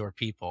zombies or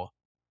people,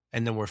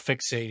 and then we're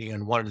fixating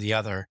on one or the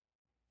other.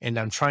 And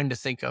I'm trying to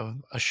think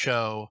of a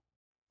show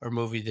or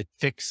movie that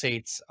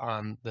fixates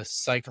on the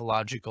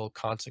psychological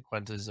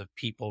consequences of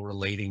people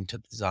relating to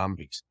the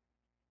zombies.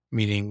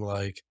 Meaning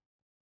like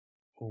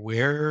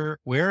where's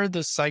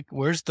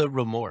the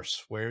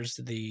remorse? Where's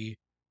the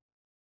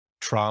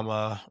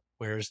trauma?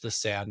 Where's the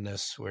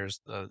sadness? Where's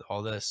the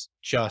all this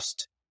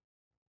just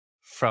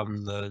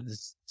from the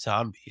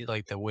zombie,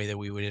 like the way that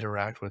we would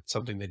interact with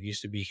something that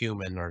used to be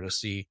human, or to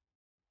see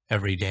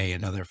every day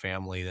another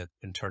family that's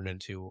been turned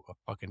into a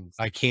fucking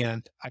I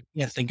can't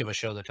think of a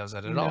show that does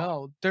that at all.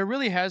 No, there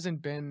really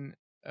hasn't been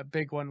a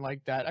big one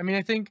like that. I mean,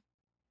 I think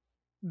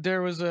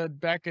there was a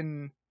back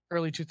in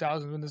early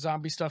 2000s when the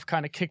zombie stuff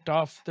kind of kicked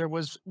off. There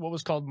was what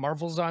was called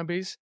Marvel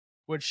Zombies,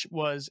 which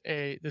was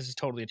this is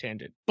totally a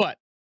tangent, but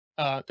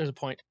there's a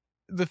point.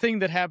 The thing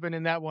that happened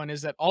in that one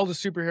is that all the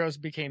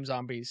superheroes became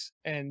zombies,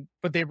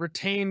 but they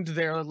retained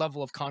their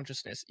level of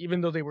consciousness,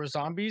 even though they were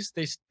zombies.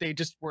 They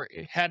just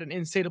had an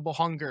insatiable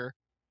hunger,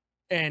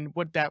 and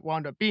what that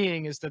wound up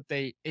being is that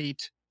they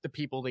ate the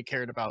people they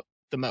cared about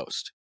the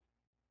most.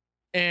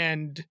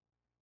 And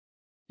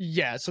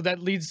yeah, so that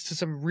leads to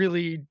some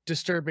really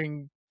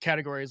disturbing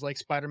categories like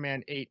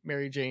Spider-Man 8,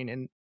 Mary Jane,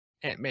 and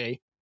Aunt May.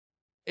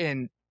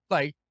 And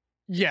like,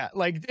 yeah,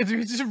 like it's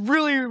just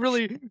really,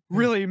 really,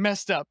 really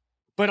messed up.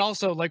 But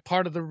also, like,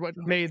 part of what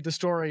made the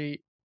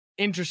story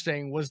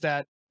interesting was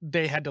that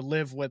they had to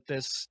live with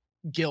this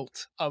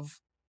guilt of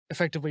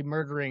effectively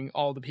murdering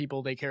all the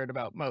people they cared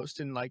about most.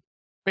 And like,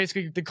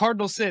 basically, the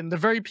cardinal sin, the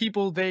very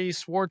people they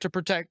swore to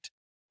protect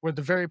were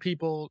the very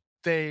people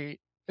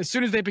as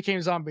soon as they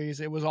became zombies,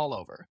 it was all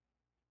over.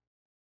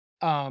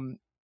 And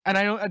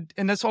I don't,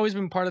 and that's always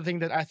been part of the thing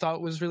that I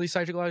thought was really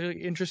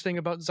psychologically interesting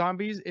about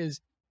zombies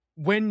is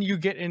when you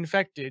get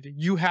infected,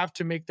 you have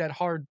to make that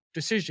hard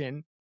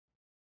decision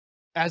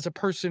as a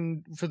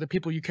person for the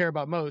people you care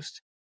about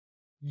most.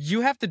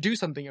 You have to do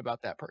something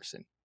about that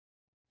person.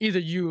 Either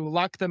you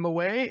lock them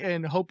away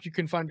and hope you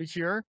can find a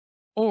cure,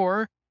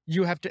 or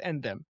you have to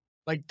end them.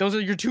 Like, those are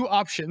your two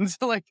options.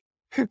 Like,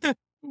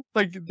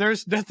 like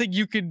there's nothing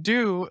you can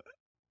do,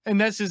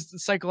 and that's just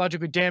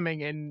psychologically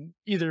damning in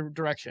either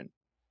direction.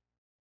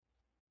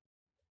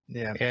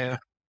 Yeah. Yeah.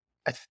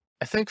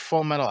 I think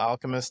Full Metal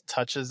Alchemist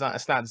touches on,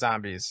 it's not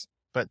zombies,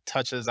 but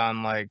touches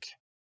on like,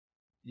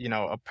 you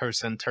know, a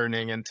person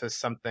turning into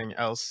something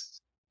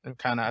else. And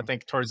kind of, I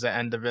think towards the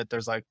end of it,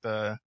 there's like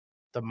the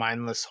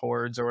mindless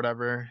hordes or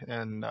whatever.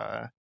 And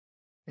the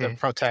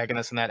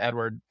protagonist in that,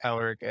 Edward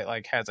Elric, it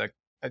like has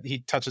he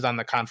touches on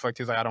the conflict.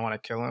 He's like, I don't want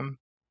to kill him.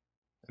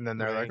 And then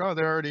they're like, Right.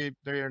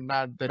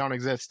 oh, they don't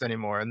exist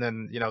anymore. And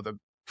then, you know, the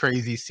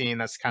crazy scene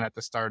that's kind of at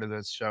the start of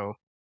this show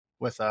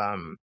with,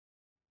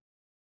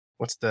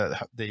 what's the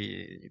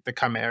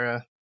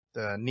Chimera,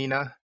 the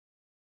Nina.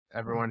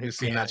 Everyone who's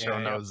seen that show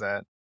knows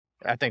that.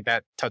 I think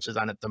that touches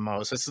on it the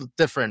most. It's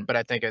different, but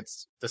I think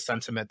it's the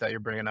sentiment that you're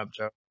bringing up,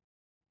 Joe.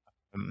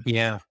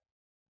 Yeah,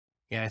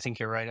 I think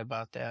you're right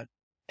about that.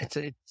 It's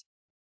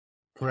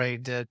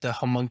right. The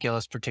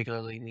homunculus,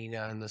 particularly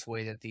Nina, in this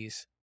way that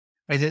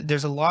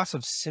there's a loss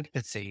of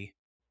sympathy.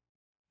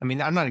 I mean,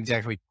 I'm not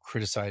exactly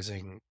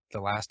criticizing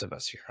The Last of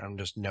Us here. I'm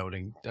just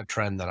noting a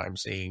trend that I'm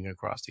seeing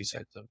across these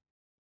types of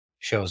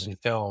shows and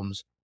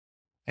films,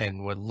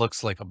 and what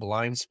looks like a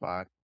blind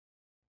spot.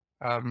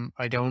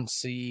 I don't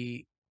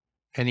see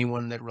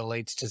anyone that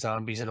relates to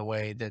zombies in a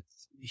way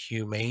that's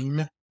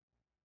humane,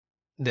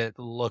 that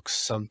looks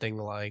something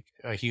like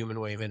a human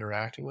way of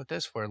interacting with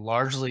this, where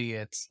largely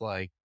it's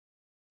like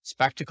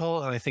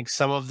spectacle. And I think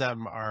some of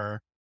them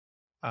are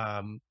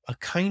a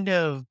kind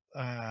of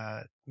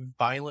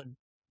violent,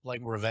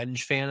 like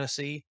revenge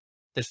fantasy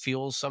that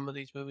fuels some of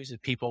these movies,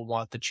 that people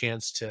want the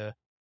chance to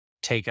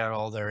take out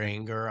all their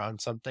anger on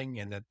something,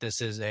 and that this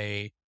is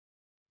a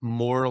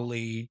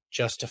morally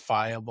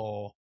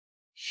justifiable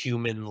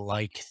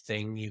human-like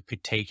thing you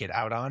could take it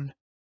out on.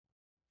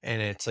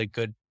 And it's a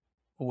good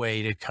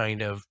way to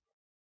kind of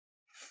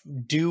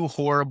do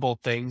horrible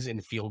things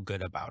and feel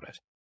good about it.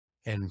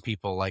 And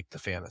people like the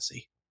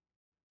fantasy.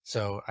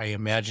 So I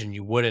imagine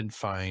you wouldn't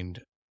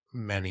find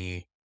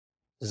many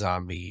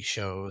zombie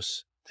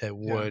shows that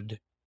would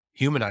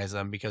humanize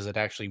them, because it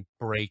actually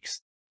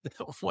breaks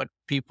what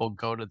people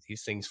go to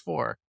these things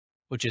for,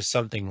 which is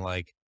something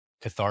like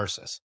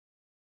catharsis.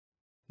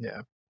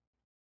 Yeah.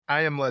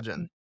 I Am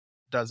Legend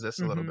does this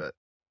a little bit.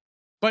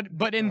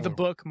 But in the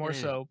book more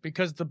so,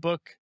 because the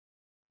book,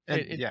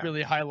 it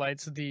really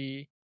highlights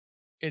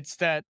it's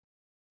that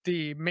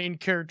the main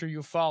character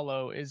you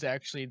follow is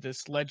actually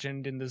this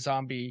legend in the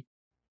zombie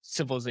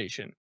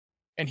civilization.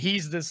 And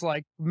he's this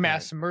like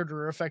mass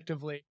murderer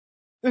effectively.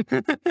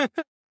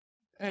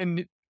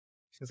 And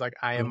it's like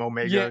I Am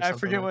Omega. Yeah, I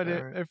forget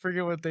I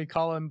forget what they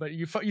call him, but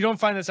you don't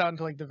find this out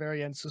until like the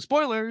very end. So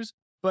spoilers,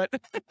 but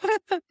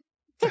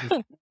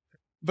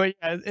but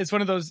yeah, it's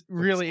one of those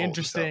really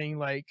interesting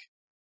like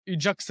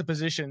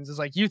juxtapositions. It's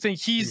like you think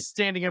he's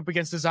standing up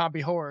against the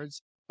zombie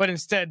hordes, but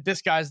instead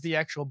this guy's the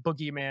actual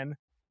boogeyman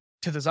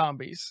to the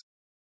zombies.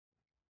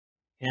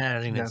 Yeah, I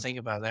didn't even think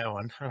about that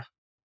one. Huh.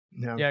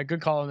 Yeah,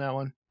 good call on that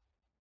one.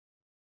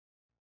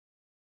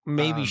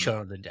 Maybe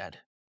Shaun of the Dead.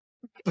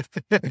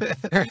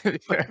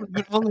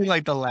 Only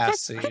like the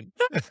last scene.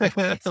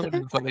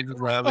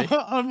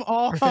 I'm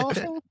all.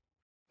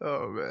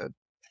 Oh man,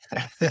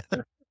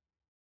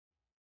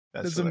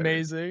 that's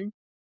amazing.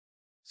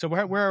 So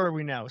where are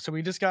we now? So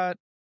we just got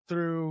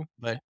through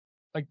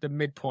like the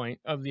midpoint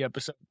of the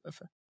episode.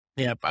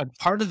 Yeah,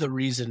 part of the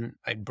reason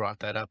I brought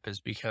that up is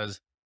because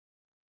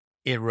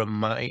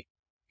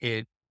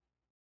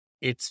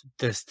it's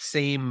the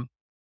same,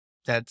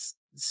 that's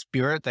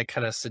spirit, that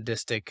kind of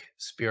sadistic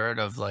spirit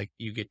of like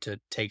you get to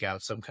take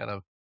out some kind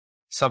of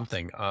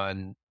something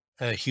on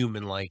a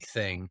human-like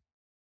thing,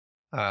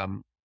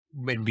 and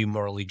be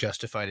morally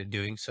justified in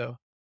doing so.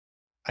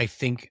 I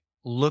think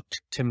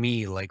looked to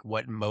me like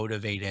what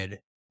motivated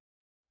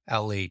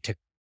Ellie to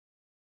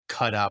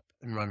cut up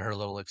and run her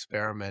little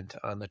experiment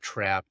on the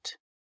trapped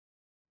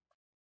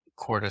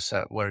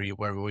cordyceps. What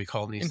we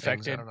call these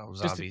infected things? I don't know,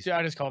 zombies.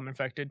 I just call them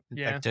infected.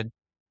 Infected.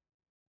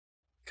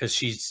 Because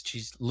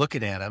she's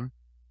looking at him,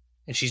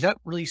 and she's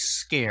not really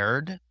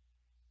scared.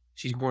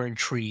 She's more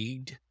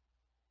intrigued,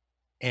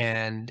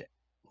 and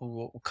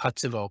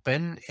cuts him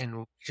open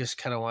and just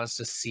kind of wants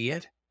to see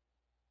it.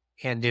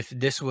 And if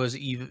this was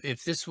even, it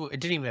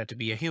didn't even have to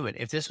be a human.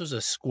 If this was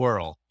a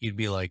squirrel, you'd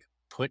be like,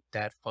 put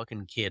that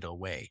fucking kid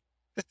away.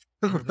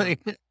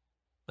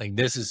 like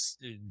this is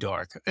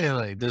dark. And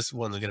like this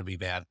one's gonna be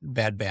bad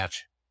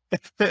batch.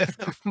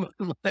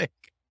 Like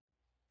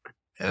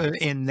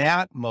in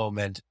that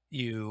moment,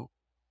 you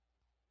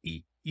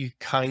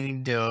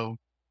kind of,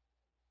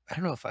 I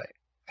don't know if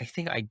I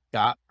think I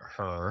got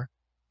her,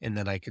 and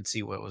then I could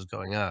see what was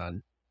going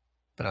on.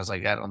 But I was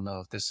like, I don't know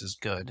if this is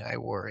good. I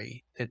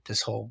worry that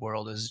this whole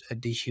world is a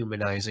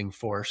dehumanizing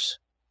force.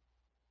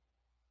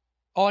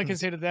 All I can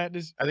say to that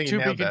is I think you to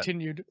be nailed that.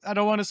 continued. I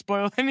don't want to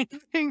spoil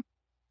anything.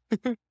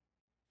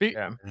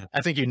 Yeah,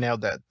 I think you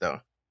nailed that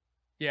though.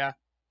 Yeah,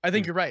 I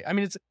think you're right. I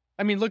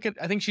mean, look at.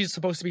 I think she's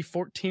supposed to be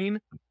 14.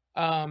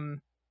 And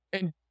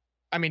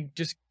I mean,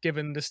 just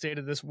given the state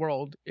of this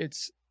world,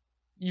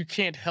 you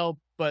can't help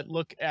but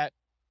look at.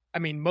 I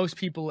mean, most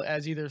people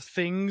as either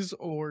things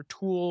or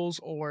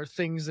tools or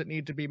things that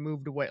need to be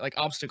moved away, like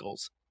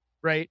obstacles,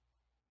 right?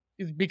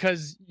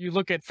 Because you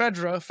look at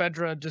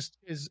Fedra just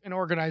is an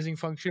organizing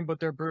function,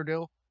 but they're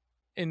brutal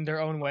in their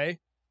own way.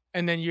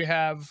 And then you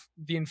have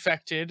the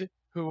infected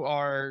who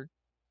are,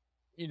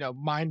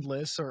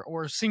 mindless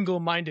or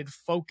single-minded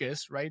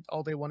focus, right?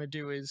 All they want to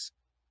do is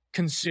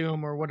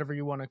consume or whatever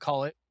you want to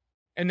call it.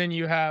 And then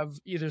you have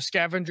either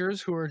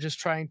scavengers who are just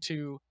trying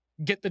to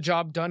get the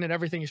job done and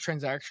everything is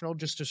transactional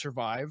just to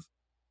survive.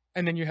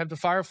 And then you have the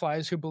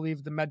Fireflies who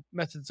believe the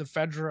methods of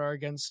Fedra are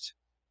against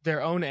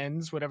their own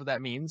ends, whatever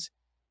that means.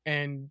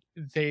 And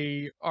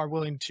they are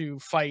willing to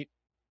fight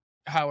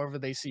however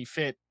they see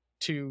fit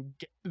to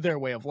get their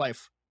way of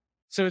life.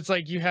 So it's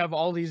like you have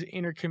all these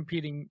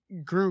intercompeting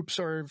groups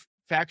or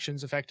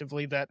factions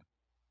effectively that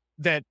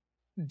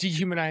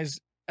dehumanize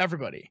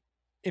everybody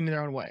in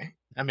their own way.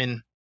 I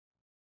mean,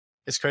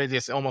 it's crazy.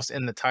 It's almost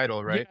in the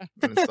title, right? Yeah.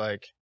 And it's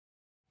like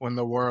when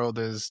the world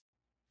is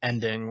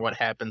ending, what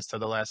happens to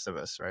the Last of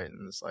Us, right?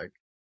 And it's like,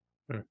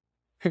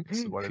 this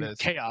is what it is.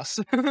 Chaos.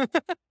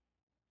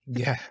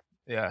 Yeah.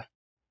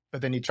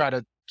 But then you try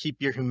to keep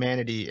your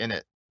humanity in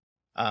it.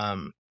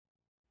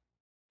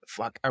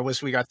 Fuck, I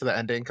wish we got to the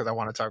ending because I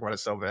want to talk about it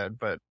so bad,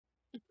 but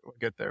we'll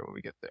get there when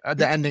we get there.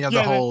 The ending of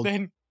the whole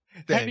ending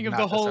thing, of not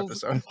the this whole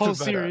episode, whole but,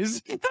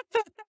 series.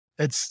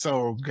 it's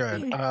so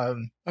good. I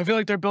feel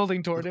like they're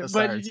building toward it,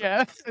 sorry, but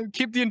yeah,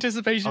 keep the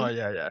anticipation. Oh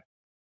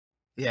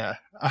yeah.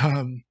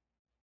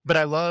 But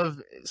I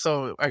love.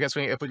 So I guess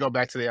if we go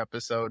back to the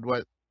episode,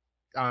 what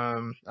I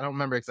don't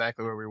remember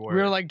exactly where we were.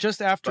 We were like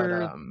just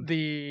after but,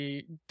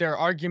 their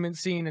argument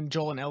scene and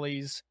Joel and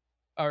Ellie's,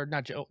 or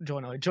not Joel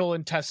and Ellie, Joel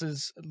and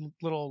Tess's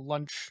little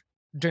lunch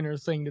dinner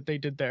thing that they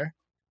did there.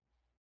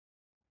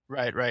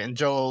 Right. And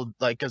Joel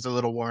like gives a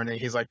little warning.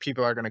 He's like,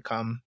 people are gonna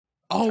come.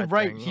 Oh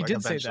right, thing, he like, did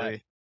eventually. say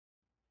that.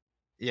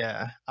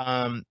 Yeah.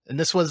 And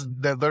this was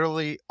the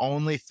literally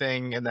only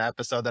thing in the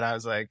episode that I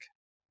was like,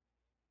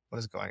 what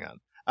is going on?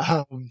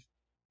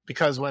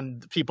 Because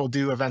when people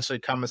do eventually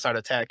come and start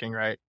attacking,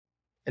 right?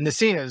 And the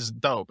scene is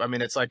dope. I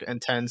mean, it's like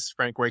intense.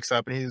 Frank wakes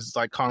up and he's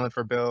like calling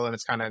for Bill and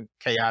it's kind of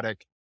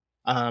chaotic.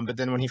 But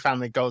then when he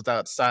finally goes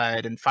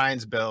outside and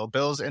finds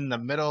Bill's in the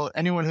middle.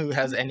 Anyone who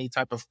has any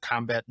type of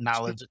combat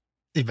knowledge,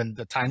 even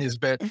the tiniest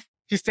bit,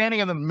 he's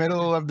standing in the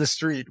middle of the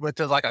street with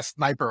like a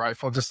sniper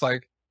rifle, just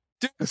like.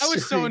 Dude, I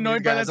was so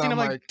annoyed by that scene. I'm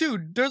like,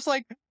 dude, there's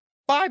like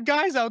 5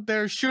 guys out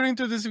there shooting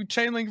through this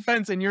chain link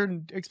fence and you're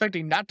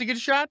expecting not to get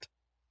shot?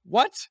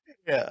 What?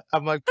 Yeah.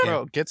 I'm like,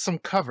 bro, get some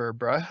cover,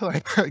 bro.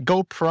 Like,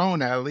 go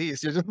prone at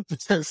least. You're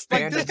just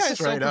standing like, this guy's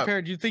straight so up.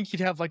 prepared. You'd think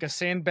he'd have like a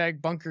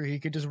sandbag bunker he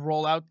could just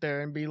roll out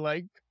there and be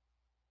like,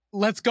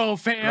 let's go,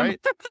 fam.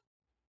 Right?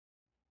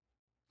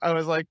 I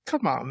was like,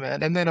 come on,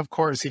 man. And then, of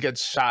course, he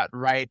gets shot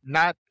right.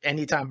 Not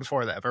any time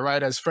before that, but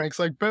right as Frank's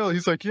like, Bill,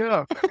 he's like,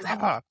 yeah.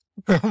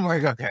 I'm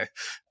like, okay.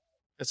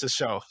 It's a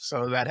show.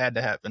 So that had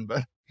to happen.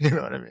 But you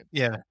know what I mean?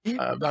 Yeah.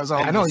 That was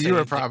all I know you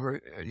were probably.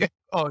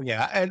 Oh,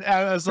 yeah. And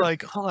I was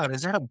like, hold on,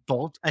 is that a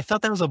bolt? I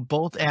thought that was a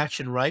bolt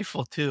action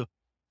rifle, too.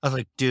 I was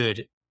like,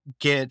 dude,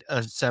 get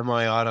a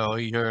semi-auto.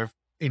 You're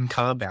in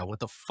combat. What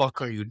the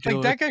fuck are you doing?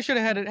 Like, that guy should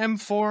have had an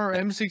M4 or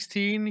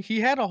M16. He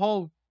had a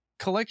whole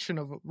collection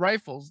of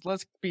rifles.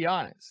 Let's be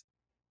honest.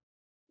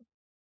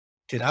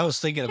 Dude, I was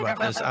thinking about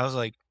this. I was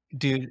like,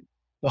 dude,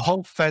 the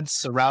whole fence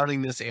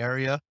surrounding this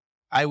area,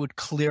 I would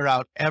clear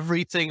out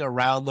everything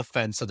around the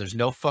fence so there's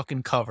no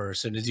fucking cover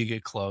as soon as you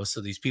get close. So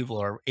these people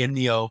are in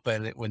the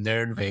open when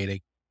they're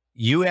invading.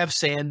 You have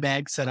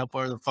sandbags set up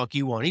where the fuck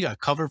you want. You got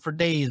cover for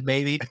days,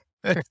 baby.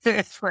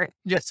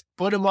 Just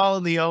put them all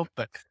in the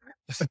open.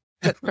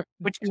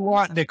 What you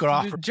want, Nick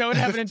Crawford? Joe would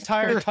have an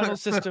entire tunnel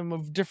system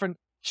of different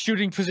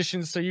shooting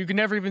positions, so you could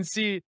never even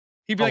see.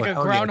 He'd be like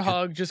a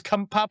groundhog, just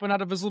come popping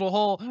out of his little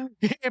hole.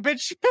 Yeah,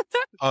 bitch.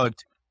 Oh,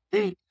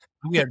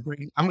 I'm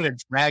gonna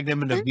drag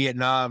them into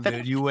Vietnam,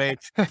 dude. You wait.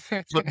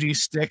 Flip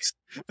these sticks.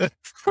 It's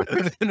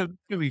gonna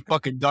be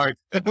fucking dark.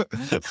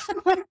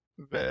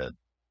 Man.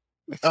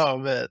 Oh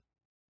man.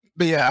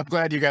 But yeah, I'm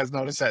glad you guys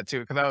noticed that too,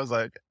 because I was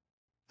like,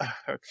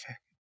 okay.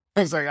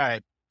 I was like, all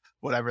right,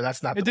 whatever.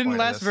 That's not. It didn't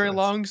last very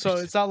long, so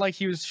it's not like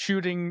he was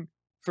shooting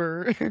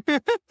for.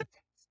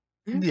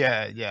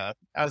 Yeah.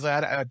 I was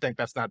like, I think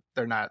that's not.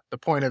 They're not. The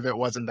point of it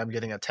wasn't them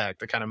getting attacked.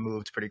 They kind of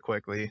moved pretty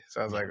quickly.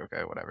 So I was like,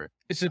 okay, whatever.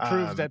 It's to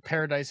prove Um, that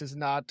paradise is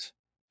not.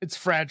 It's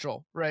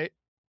fragile, right?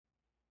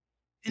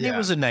 And it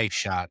was a nice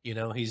shot, you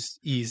know. He's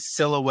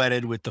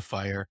silhouetted with the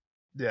fire.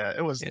 Yeah,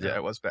 it was. You Yeah, know?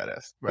 it was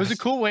badass. It was a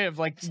cool way of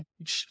like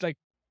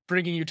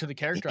bringing you to the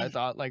character. I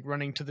thought like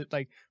running to the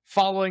like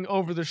following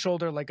over the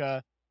shoulder like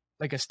a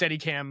steady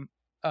cam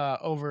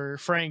over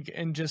Frank,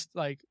 and just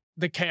like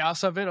the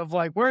chaos of it of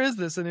like, where is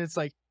this? And it's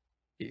like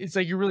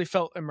you really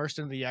felt immersed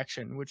in the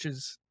action, which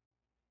is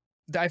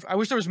I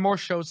wish there was more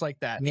shows like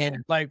that. Yeah.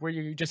 Like where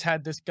you just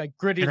had this like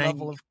gritty And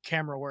level of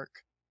camera work.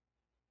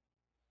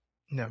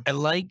 No.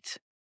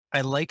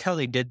 I liked how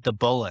they did the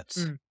bullets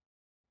Mm.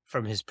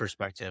 from his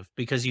perspective,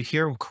 because you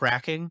hear him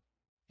cracking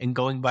and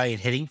going by and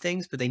hitting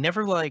things, but they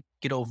never like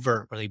get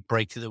overt where they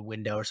break through the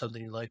window or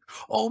something. You're like,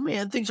 oh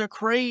man, things are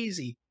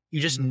crazy. You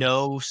just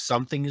know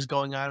something is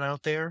going on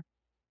out there.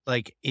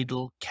 Like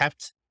it'll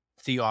kept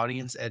the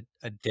audience at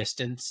a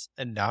distance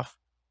enough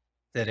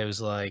that it was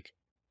like,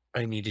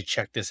 I need to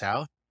check this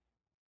out.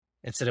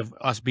 Instead of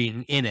us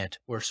being in it,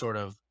 we're sort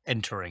of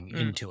entering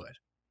into it.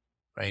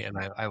 Right. And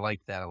I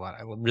liked that a lot.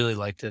 I really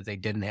liked that they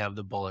didn't have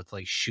the bullets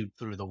like shoot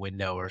through the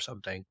window or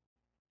something.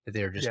 That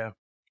they're just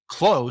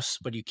close,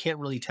 but you can't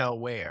really tell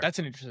where. That's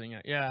an interesting.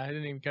 Yeah, I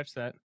didn't even catch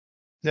that.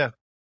 Yeah,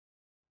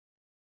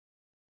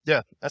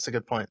 that's a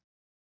good point.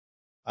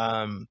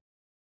 And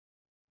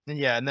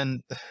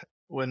then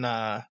when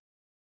man,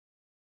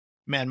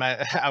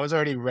 I was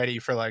already ready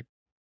for like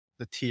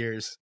the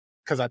tears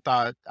because I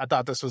thought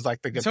this was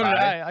like the goodbye. So did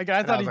I.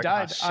 I thought he was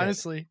like, died. "Oh, shit."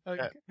 Honestly.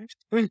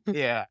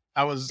 Yeah,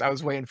 I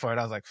was waiting for it.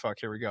 I was like, "Fuck,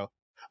 here we go."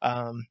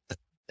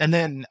 And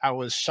then I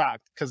was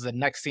shocked because the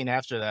next scene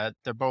after that,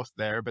 they're both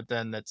there, but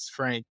then it's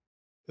Frank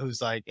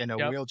who's like in a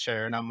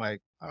wheelchair, and I'm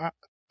like,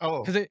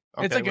 "Oh, Because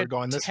it's like we're a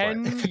going this way."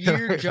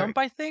 10-year jump,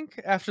 I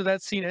think, after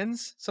that scene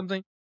ends.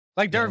 Something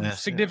like they're Yeah.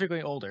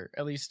 significantly older,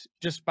 at least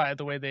just by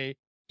the way they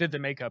did the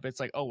makeup.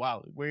 It's like, oh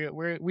wow,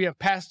 we have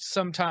passed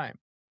some time.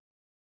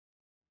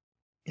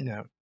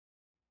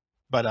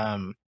 But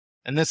and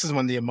this is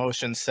when the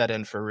emotions set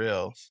in for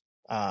real.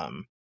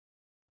 I'm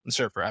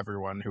sure for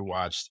everyone who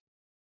watched.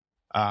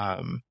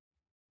 And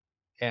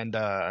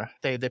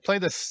they play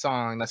this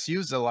song that's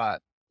used a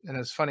lot, and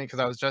it's funny because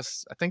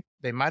I think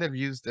they might have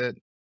used it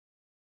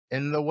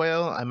in The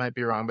Whale. I might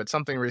be wrong, but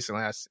something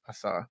recently I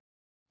saw.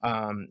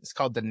 It's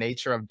called "The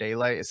Nature of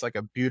Daylight." It's like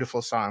a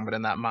beautiful song, but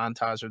in that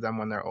montage of them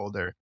when they're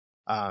older.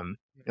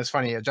 It's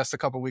funny. Just a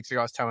couple weeks ago,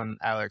 I was telling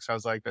Alex, I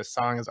was like, "This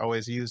song is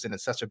always used, and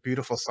it's such a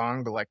beautiful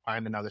song, but like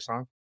find another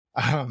song."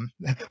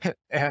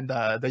 And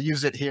they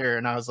use it here,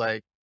 and I was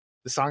like,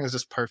 "The song is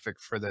just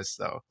perfect for this,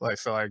 though."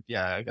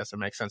 Yeah, I guess it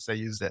makes sense they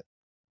used it.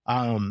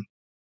 And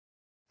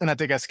I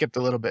think I skipped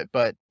a little bit,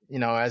 but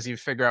as you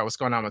figure out what's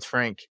going on with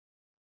Frank,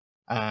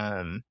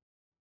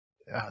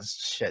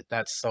 shit,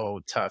 that's so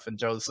tough. And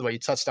Joe, this is what you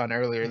touched on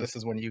earlier. This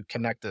is when you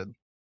connected.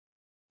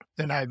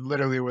 And I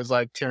literally was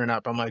like tearing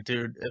up. I'm like,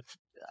 dude, if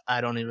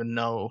I don't even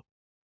know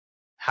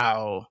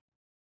how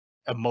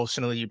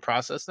emotionally you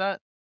process that.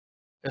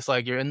 It's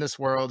like you're in this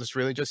world. It's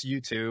really just you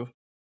two,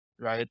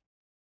 right?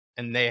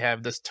 And they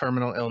have this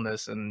terminal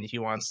illness, and he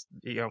wants,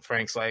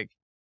 Frank's like,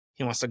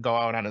 he wants to go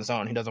out on his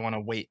own. He doesn't want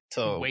to wait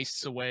till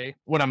Wastes away.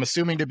 what I'm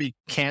assuming to be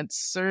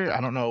cancer.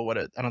 I don't know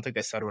I don't think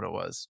they said what it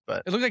was,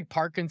 but It looked like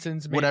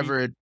Parkinson's, maybe,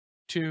 whatever.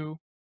 too.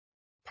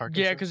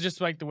 Parkinson's? Yeah, because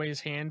just like the way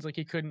his hands, like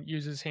he couldn't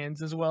use his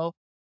hands as well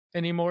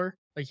anymore.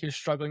 Like he was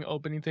struggling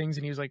opening things,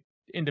 and he was like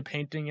into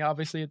painting,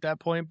 obviously at that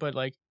point. But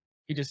like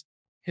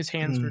his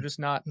hands were just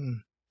not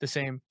the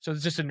same. So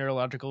it's just a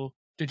neurological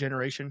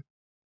degeneration,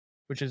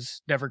 which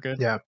is never good.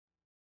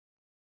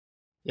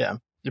 Yeah,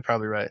 you're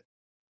probably right.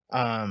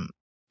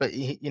 But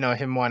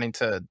him wanting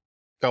to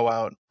go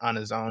out on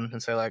his own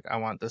and say like, I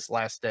want this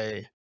last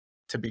day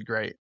to be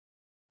great.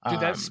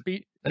 Dude, that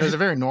speech. And it was a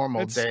very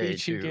normal that day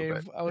speech he too.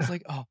 gave, But I was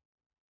like, oh.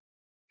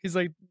 He's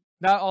like,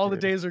 not all the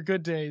Dude. days are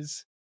good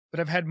days, but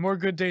I've had more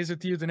good days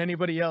with you than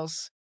anybody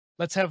else.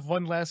 Let's have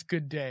one last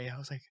good day. I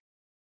was like,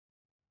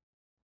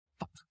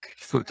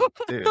 fuck.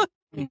 dude.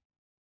 And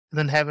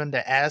then having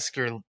to ask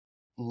your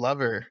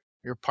lover,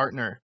 your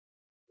partner,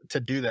 to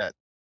do that.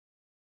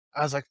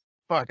 I was like,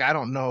 fuck, I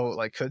don't know.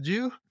 Like, could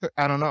you?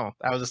 I don't know.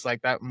 I was just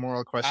like, that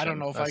moral question. I don't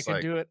know if I That's can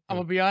like, do it. I'm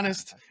gonna be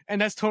honest, and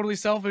that's totally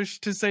selfish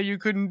to say you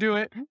couldn't do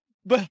it.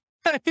 But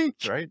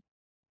right?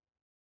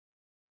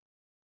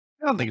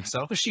 I don't think it's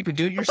selfish. You can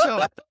do it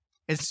yourself.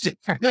 It's just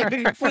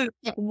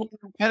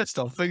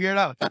pedestal. Figure it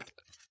out.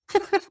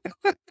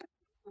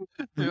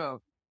 Yeah.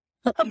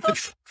 Come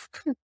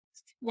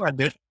on,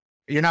 dude.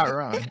 You're not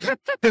wrong.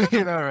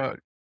 You're not wrong.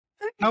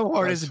 How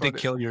hard That's is it to funny.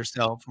 kill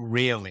yourself?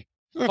 Really?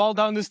 fall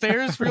down the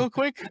stairs real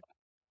quick.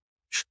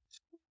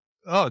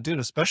 Oh, dude,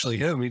 especially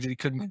him. He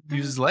couldn't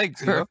use his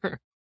legs. You know?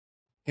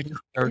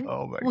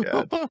 Oh my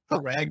god.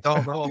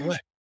 Ragdoll the whole way.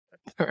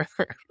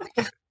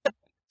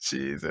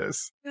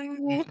 Jesus.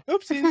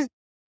 Oopsies.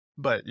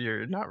 But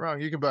you're not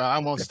wrong. You can, but I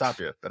won't stop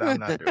you. But I'm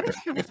not doing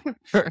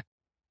it.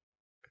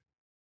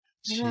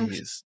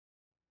 Jeez.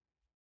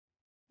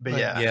 But But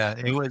yeah, yeah,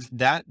 it was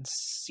that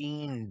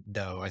scene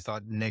though. I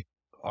thought Nick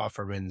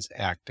Offerman's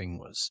acting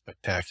was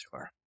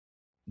spectacular.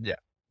 Yeah.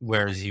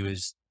 Whereas he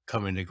was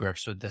coming to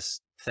grips with this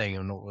thing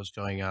and what was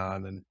going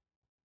on, and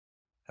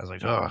I was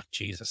like, oh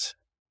Jesus,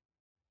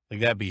 like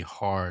that'd be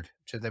hard.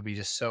 That'd be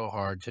just so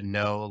hard to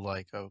know.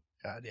 Like, oh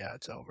God, yeah,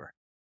 it's over.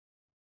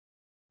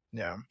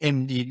 yeah,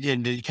 And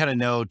you kind of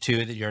know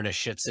too that you're in a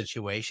shit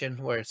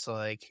situation where it's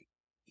like,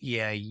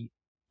 yeah,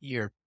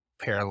 you're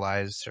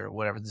paralyzed or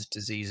whatever this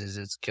disease is,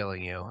 it's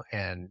killing you,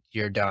 and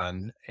you're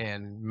done.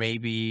 And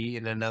maybe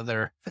in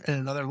another in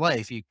another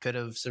life, you could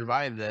have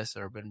survived this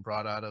or been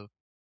brought out of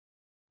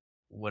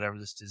whatever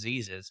this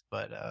disease is.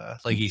 But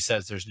like he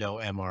says, there's no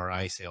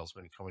MRI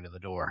salesman coming to the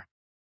door.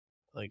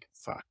 Like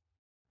fuck,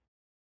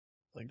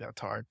 like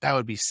that's hard.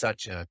 That'd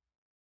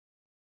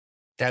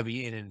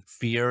be an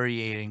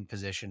infuriating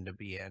position to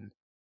be in,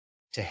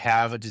 to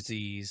have a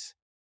disease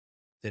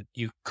that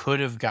you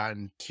could have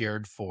gotten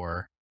cured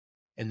for,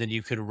 and then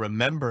you could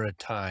remember a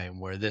time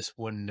where this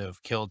wouldn't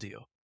have killed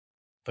you.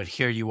 But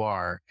here you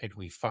are, and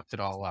we fucked it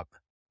all up.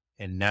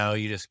 And now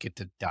you just get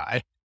to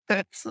die.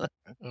 That's like,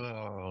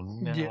 oh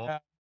no. Yeah.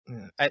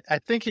 yeah. I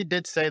think he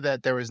did say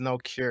that there was no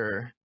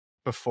cure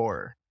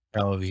before.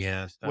 Oh,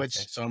 yes. Okay.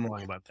 Which- So I'm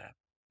wrong about that.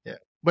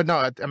 But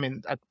no, I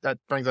mean that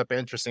brings up an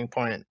interesting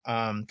point.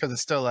 Because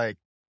it's still like,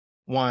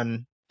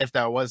 one, if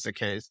that was the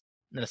case,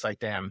 then it's like,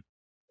 damn,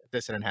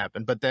 this didn't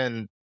happen. But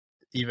then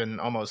even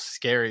almost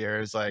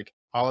scarier is like,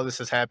 all of this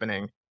is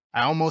happening.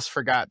 I almost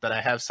forgot that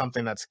I have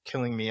something that's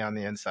killing me on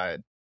the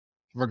inside,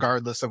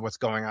 regardless of what's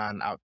going on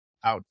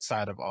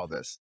outside of all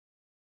this.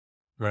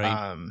 Right.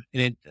 Um,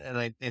 And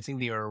I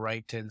think they were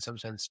right to, in some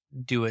sense,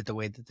 do it the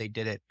way that they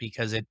did it,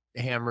 because it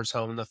hammers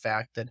home the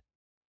fact that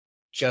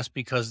just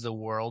because the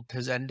world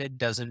has ended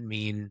doesn't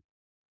mean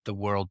the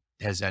world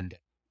has ended.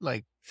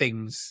 Like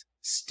things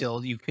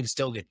still, you can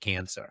still get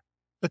cancer.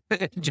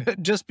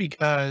 Just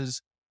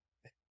because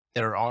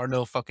there are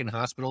no fucking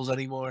hospitals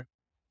anymore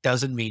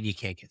doesn't mean you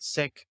can't get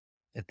sick.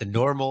 That the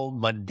normal,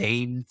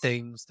 mundane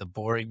things, the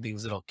boring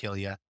things that'll kill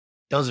you,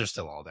 those are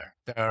still all there.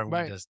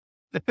 Right. Just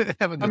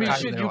have a good I mean, time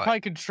in shit, their you life.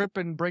 probably could trip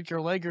and break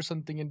your leg or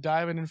something and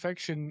die of an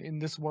infection in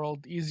this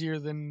world easier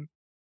than,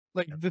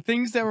 like, the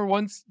things that were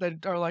once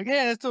that are like,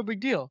 yeah, that's no big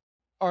deal,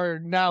 are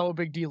now a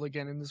big deal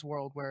again in this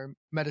world where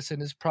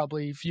medicine is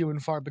probably few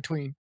and far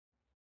between.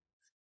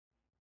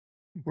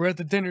 We're at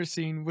the dinner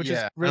scene, which is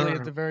Yeah. really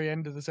at the very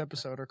end of this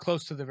episode, or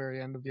close to the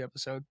very end of the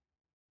episode.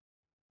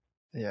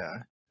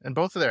 Yeah. And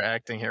both of their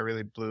acting here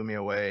really blew me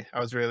away. I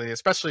was really,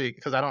 especially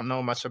because I don't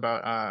know much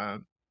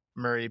about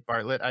Murray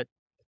Bartlett. I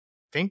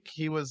think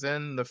he was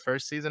in the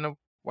first season of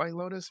White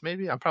Lotus,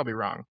 maybe. I'm probably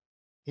wrong.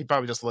 He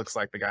probably just looks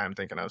like the guy I'm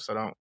thinking of,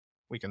 so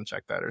we can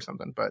check that or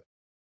something. But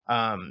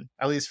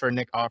at least for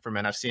Nick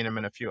Offerman, I've seen him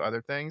in a few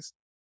other things.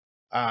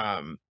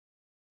 I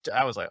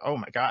was like, oh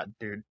my God,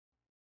 dude.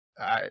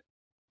 I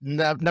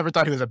never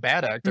thought he was a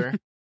bad actor,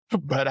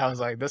 but I was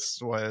like,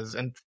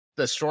 and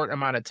the short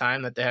amount of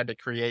time that they had to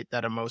create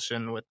that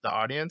emotion with the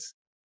audience.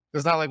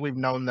 It's not like we've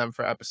known them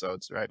for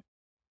episodes, right?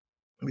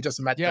 We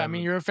just met Yeah, I them.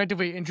 mean, you're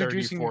effectively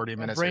introducing 40 a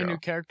minutes brand ago. new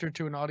character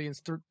to an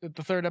audience at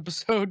the third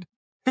episode.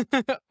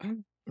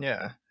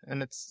 Yeah,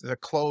 and it's a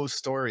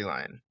closed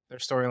storyline. Their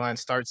storyline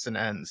starts and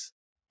ends.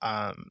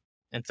 And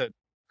to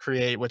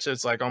create, which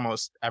is like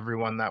almost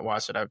everyone that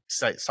watched it,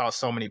 saw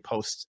so many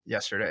posts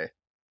yesterday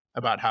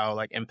about how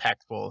like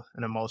impactful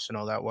and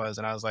emotional that was,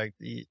 and I was like,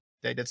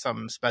 they did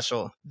something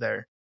special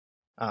there.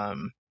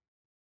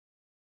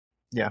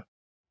 Yeah.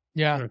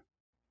 Yeah.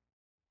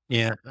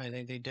 Yeah, I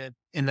think they did.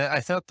 And I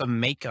thought the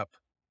makeup,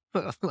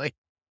 like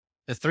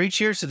the 3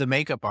 cheers to the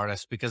makeup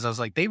artist, because I was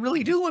like, they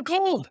really do look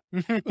old.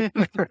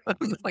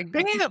 Like,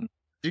 damn.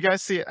 You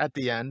guys see it at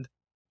the end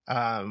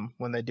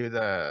when they do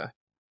the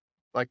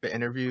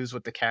interviews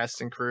with the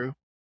cast and crew?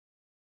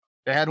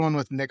 They had one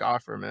with Nick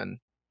Offerman,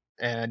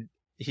 and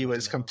he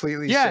was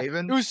completely Yeah,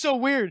 shaven. it was so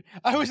weird.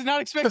 I was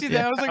not expecting that.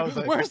 Yeah, I was I like, was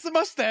like- where's the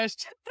mustache?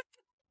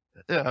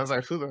 Yeah, I was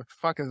like, who the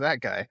fuck is that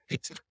guy?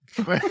 It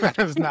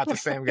was not the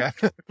same guy.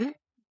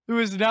 It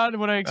was not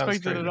what I was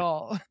expected at crazy.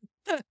 all.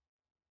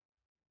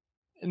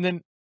 And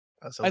then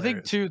That's I think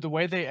hilarious. too, the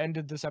way they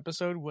ended this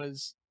episode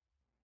was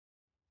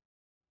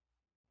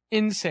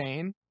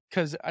insane.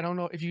 Because I don't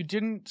know if you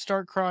didn't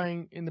start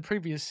crying in the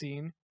previous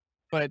scene,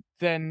 but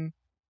then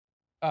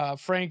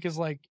Frank is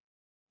like,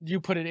 "You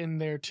put it in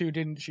there too,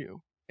 didn't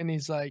you?" And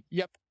he's like,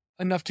 "Yep,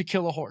 enough to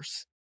kill a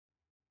horse."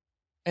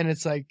 And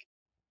it's like,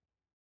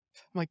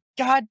 I'm like,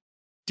 God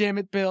damn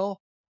it, Bill.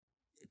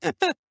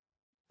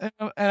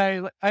 And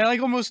I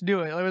like almost knew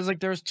it. I was like,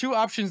 there was 2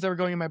 options that were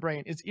going in my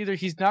brain. It's either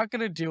he's not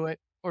going to do it,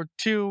 or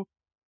 2,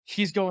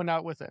 he's going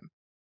out with him.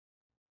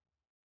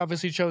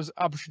 Obviously chose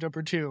option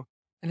number 2.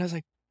 And I was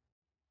like,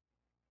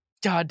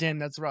 God damn,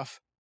 that's rough.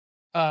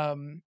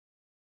 And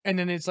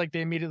then it's like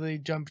they immediately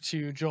jump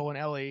to Joel and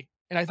Ellie.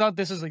 And I thought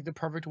this is like the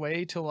perfect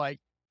way to, like,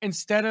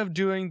 instead of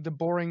doing the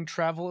boring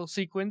travel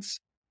sequence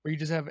where you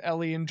just have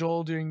Ellie and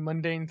Joel doing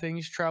mundane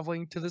things,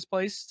 traveling to this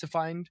place to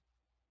find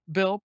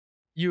Bill,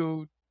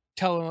 you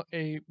tell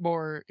a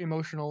more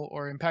emotional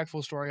or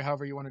impactful story,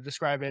 however you want to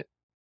describe it.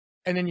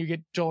 And then you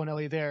get Joel and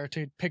Ellie there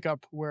to pick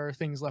up where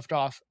things left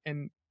off.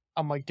 And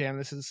I'm like, damn,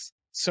 this is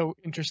so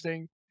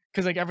interesting.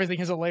 Because like everything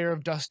has a layer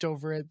of dust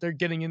over it. They're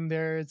getting in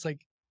there. It's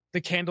like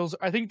the candles.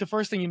 I think the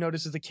first thing you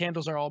notice is the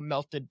candles are all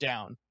melted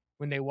down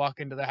when they walk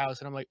into the house.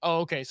 And I'm like,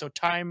 oh, okay. So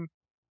time,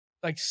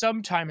 like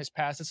some time has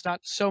passed. It's not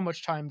so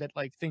much time that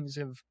like things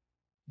have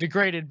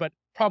degraded, but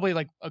probably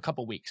like a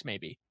couple weeks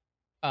maybe.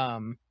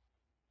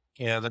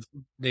 Yeah,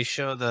 they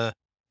show the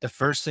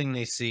first thing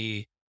they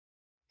see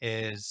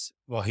is,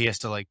 well, he has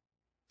to like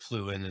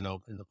flew in and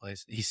open the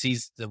place. He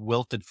sees the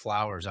wilted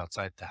flowers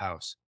outside the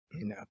house,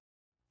 Yeah.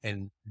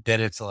 and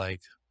then it's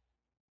like,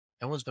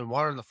 no one's been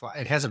watering the flower.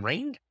 It hasn't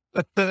rained,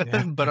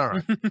 Yeah. but all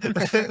right.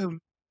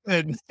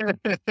 And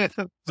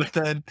but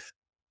then,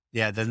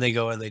 yeah, then they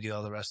go and they do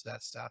all the rest of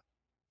that stuff,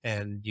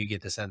 and you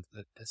get the sense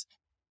that this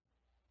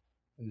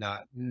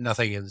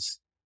nothing is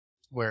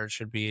where it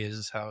should be.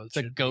 Is how It's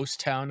a should be. ghost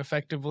town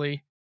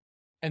effectively.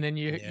 And then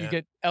you Yeah.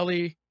 get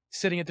Ellie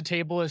sitting at the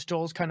table as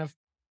Joel's kind of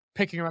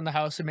picking around the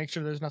house to make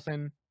sure there's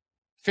nothing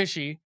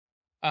fishy.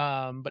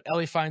 But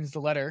Ellie finds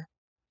the letter,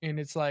 and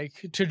it's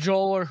like to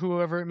Joel or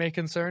whoever it may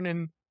concern,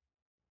 and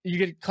you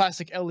get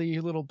classic Ellie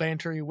little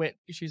bantery wit.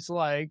 She's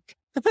like,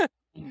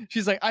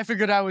 I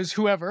figured I was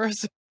whoever,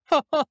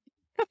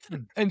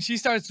 and she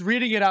starts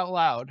reading it out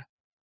loud,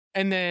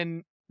 and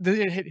then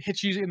it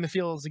hits you in the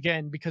feels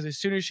again because as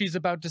soon as she's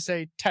about to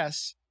say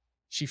Tess,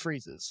 she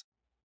freezes,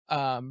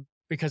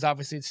 because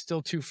obviously it's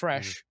still too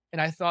fresh. And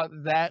I thought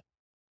that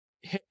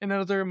hit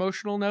another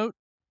emotional note.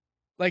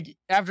 Like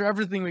after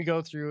everything we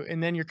go through,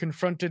 and then you're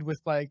confronted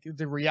with like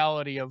the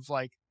reality of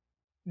like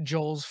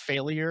Joel's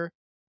failure,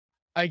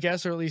 I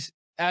guess, or at least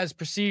as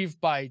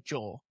perceived by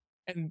Joel.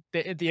 And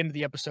at the end of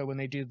the episode, when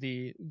they do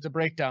the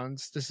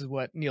breakdowns, this is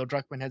what Neil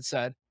Druckmann had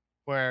said,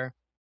 where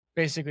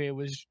basically it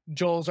was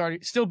Joel's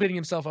already still beating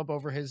himself up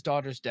over his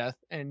daughter's death,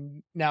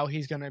 and now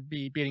he's going to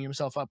be beating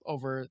himself up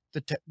over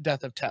the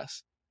death of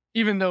Tess,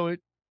 even though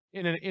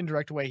in an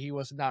indirect way he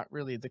was not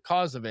really the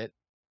cause of it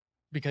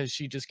because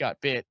she just got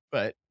bit.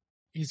 But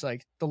he's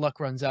like, the luck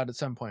runs out at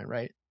some point,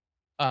 right?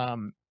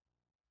 But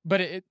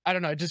I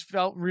don't know, it just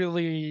felt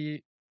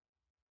really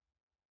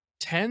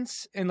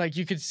tense, and like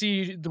you could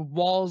see the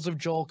walls of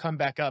Joel come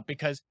back up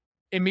because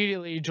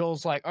immediately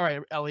Joel's like, all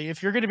right, Ellie,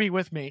 if you're gonna be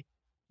with me,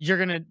 we're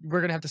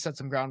gonna have to set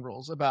some ground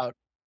rules about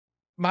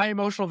my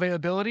emotional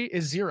availability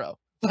is 0.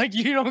 Like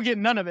you don't get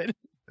none of it.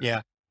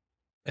 Yeah,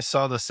 I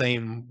saw the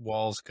same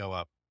walls go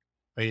up.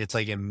 Right, it's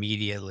like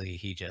immediately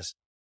he just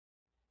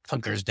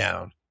hunkers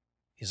down.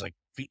 He's like,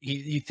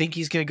 you think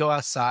he's gonna go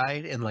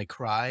outside and like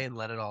cry and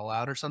let it all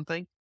out or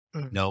something?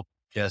 Mhm. Nope,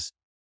 just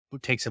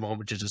it takes a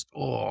moment to just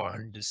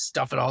and just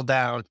stuff it all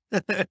down.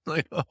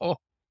 Like, oh,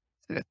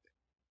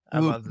 I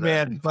love that.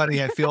 man,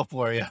 buddy, I feel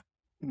for you.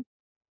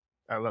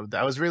 I love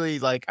that. I was really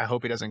like, I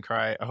hope he doesn't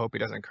cry. I hope he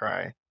doesn't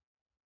cry.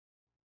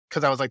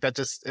 Because I was like,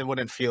 it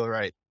wouldn't feel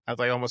right. I was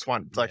like, I almost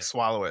want to like Yeah.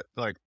 swallow it.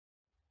 Like,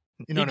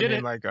 you know He what I did mean?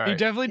 it. Like, all He right.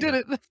 definitely did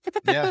it.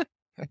 Yeah.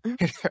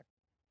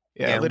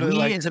 Yeah, literally we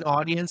like, as an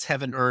audience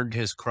haven't earned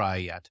his cry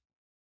yet.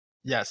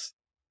 yes.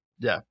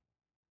 Yeah.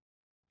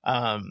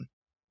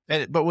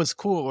 But what's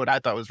cool, what I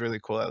thought was really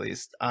cool at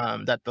least,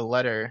 that the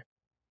letter,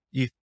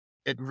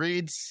 it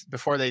reads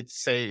before they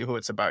say who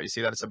it's about. You see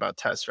that it's about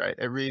Tess, right?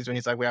 It reads when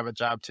he's like, we have a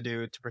job to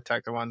do to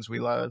protect the ones we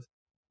love.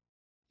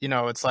 You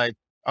know, it's like,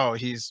 oh,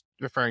 he's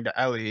referring to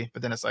Ellie,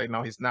 but then it's like,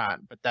 no, he's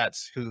not. But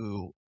that's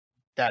who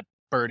that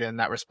burden,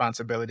 that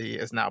responsibility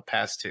is now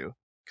passed to.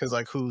 Because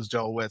like, who's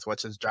Joel with?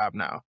 What's his job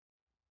now?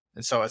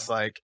 And so it's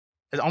like,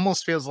 it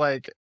almost feels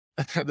like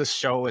the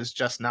show is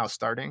just now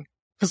starting.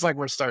 It's like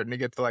we're starting to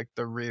get to like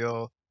the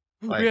real,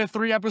 like, We had a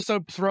 3-episode you know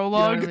what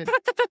prologue. I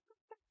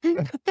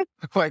mean?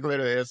 Like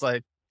literally, it's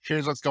like,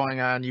 here's what's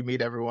going on. You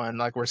meet everyone.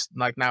 Like we're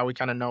like, now we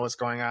kind of know what's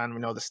going on. We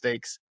know the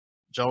stakes.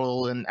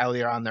 Joel and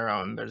Ellie are on their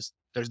own. There's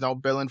no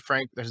Bill and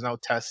Frank. There's no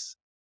Tess.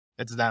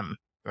 It's them,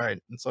 right?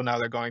 And so now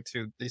they're going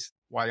to this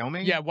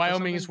Wyoming. Yeah, or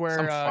Wyoming is something? where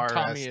Some far-ass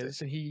Tommy state.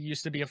 is, and he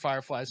used to be a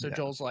Firefly. So Yeah.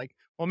 Joel's like,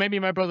 well, maybe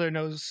my brother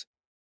knows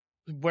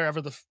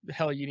wherever the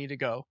hell you need to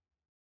go.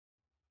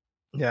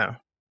 Yeah.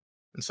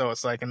 And so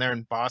it's like, and they're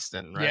in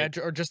Boston, right?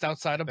 Yeah, or just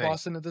outside of Thing.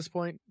 Boston at this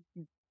point.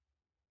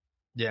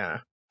 Yeah.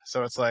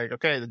 So it's like,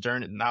 okay, the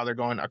journey, now they're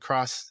going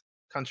across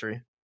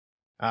country.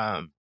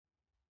 I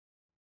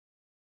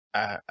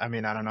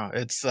mean, I don't know.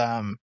 It's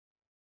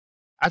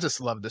I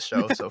just love the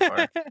show so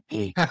far.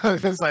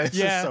 It's like, it's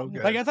just so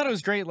good. Like I thought it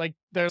was great. Like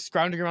they're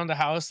scrounging around the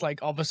house,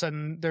 like all of a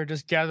sudden they're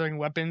just gathering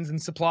weapons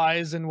and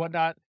supplies and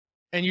whatnot.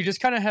 And you just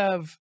kind of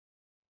have,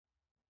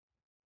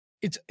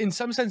 it's in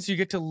some sense you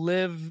get to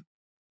live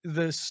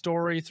the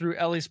story through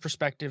Ellie's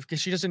perspective because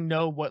she doesn't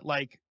know what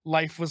like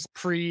life was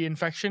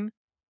pre-infection.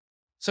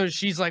 So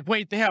she's like,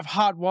 wait, they have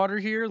hot water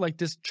here? Like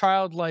this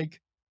childlike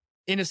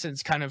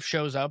innocence kind of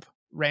shows up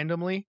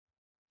randomly.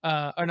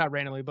 Or not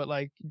randomly, but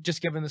like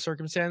just given the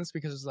circumstance,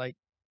 because it's like,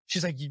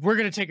 she's like, we're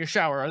going to take a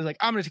shower. I was like,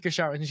 I'm going to take a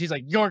shower. And she's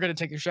like, you're going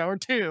to take a shower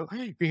too.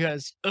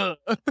 Because,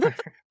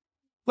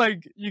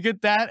 Like you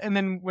get that, and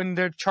then when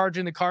they're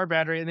charging the car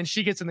battery, and then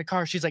she gets in the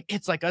car, she's like,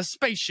 "It's like a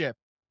spaceship,"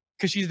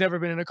 because she's never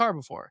been in a car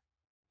before.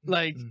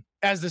 Like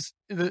as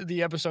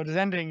the episode is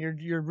ending,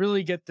 you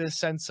really get this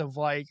sense of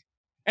like,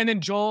 and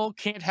then Joel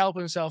can't help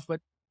himself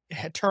but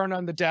turn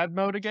on the dad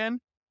mode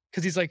again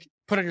because he's like,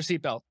 "Put on your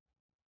seatbelt,"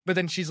 but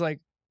then she's like,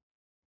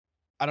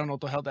 "I don't know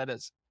what the hell that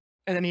is,"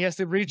 and then he has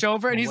to reach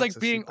over, and Well, he's what's like a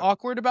being seatbelt?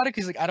 awkward about it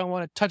because he's like, "I don't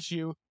want to touch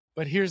you,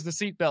 but here's the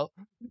seatbelt."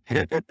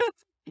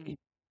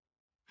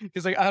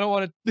 He's like, "I don't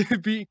want to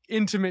be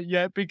intimate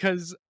yet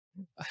because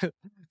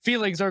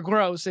feelings are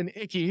gross and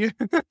icky."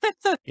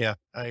 Yeah,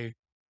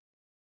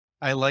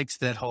 I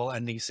liked that whole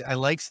ending. I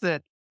liked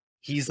that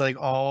he's like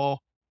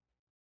all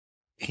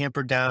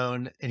hampered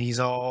down and he's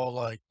all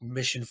like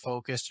mission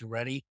focused and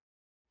ready.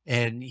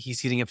 And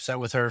he's getting upset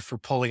with her for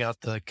pulling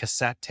out the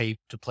cassette tape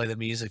to play the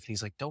music. And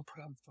he's like, don't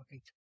put on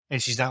fucking.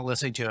 And she's not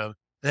listening to him. And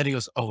then he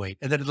goes, oh, wait.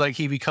 And then like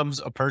he becomes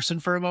a person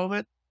for a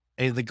moment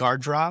and the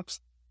guard drops.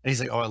 And he's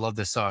like, oh, I love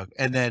this song.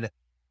 And then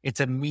it's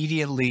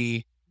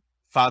immediately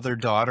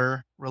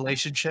father-daughter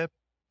relationship.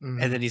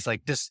 And then he's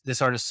like,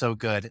 this artist's so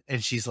good.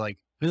 And she's like,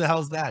 who the hell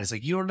is that? He's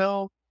like, you don't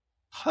know?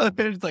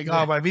 It's like,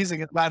 oh, my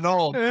music is not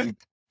old.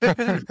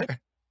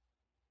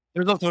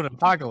 There's also an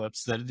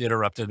apocalypse that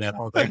interrupted that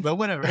whole thing, but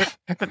whatever.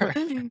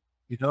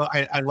 You know,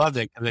 I loved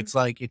it because it's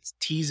like it's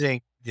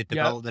teasing the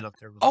development of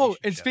their Oh, relationship.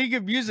 and speaking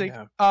of music,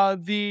 Yeah.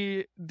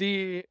 the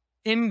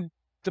in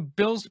the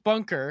Bill's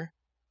bunker,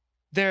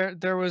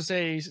 there was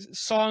a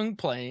song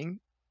playing.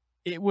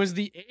 It was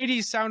the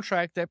 80s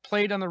soundtrack that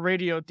played on the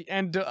radio at the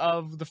end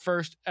of the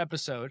first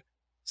episode.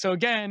 So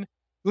again,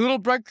 little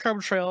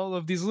breadcrumb trail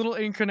of these little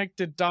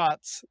interconnected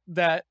dots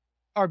that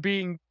are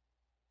being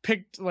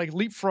picked, like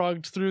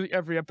leapfrogged through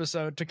every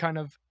episode to kind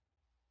of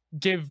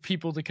give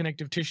people the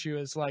connective tissue.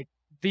 As like,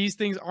 these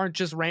things aren't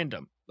just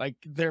random. Like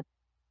they're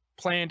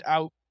planned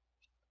out.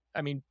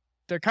 I mean,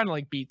 they're kind of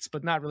like beats,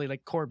 but not really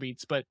like core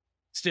beats, but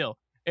still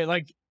it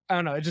like, I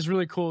don't know. It's just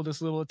really cool.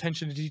 This little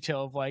attention to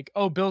detail of like,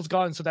 oh, Bill's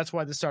gone. So that's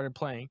why this started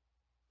playing.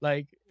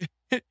 Like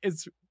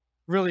it's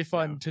really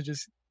fun to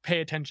just pay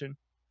attention.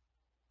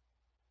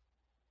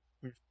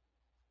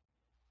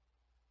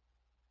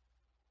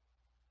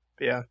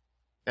 Yeah.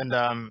 And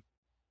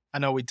I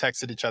know we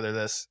texted each other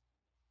this.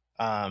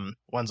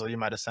 Wenzel, you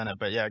might have sent it,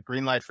 but yeah,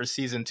 green light for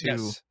season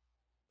 2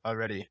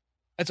 already.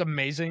 That's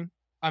amazing.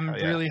 I'm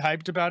really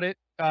hyped about it.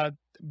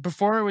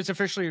 Before it was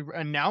officially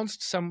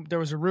announced, there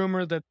was a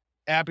rumor that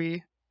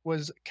Abby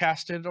was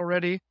casted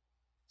already.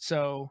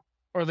 So,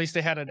 or at least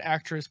they had an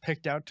actress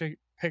picked out to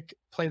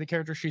play the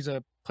character.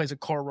 Plays a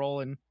core role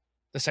in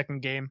the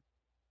second game.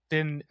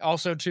 Then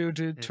also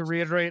to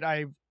reiterate,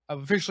 I've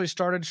officially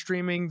started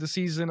streaming the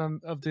season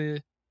of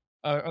the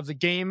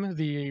game,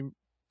 the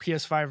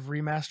PS5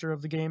 remaster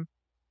of the game,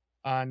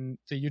 on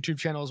the YouTube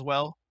channel as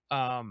well.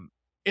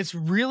 It's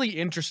really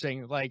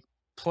interesting, like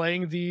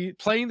playing the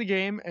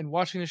game and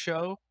watching the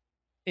show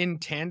in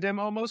tandem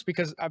almost,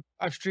 because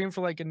I've streamed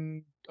for like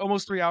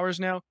almost 3 hours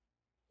now,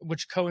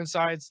 which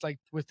coincides like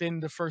within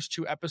the first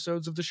 2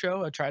 episodes of the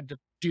show. I tried to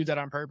do that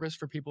on purpose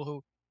for people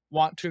who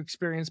want to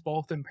experience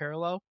both in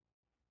parallel.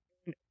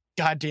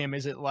 God damn,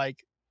 is it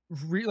like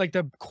like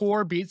the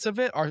core beats of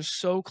it are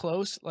so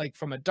close, like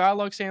from a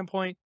dialogue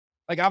standpoint.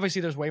 Like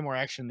obviously there's way more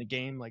action in the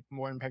game, like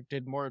more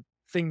impacted, more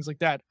things like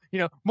that, you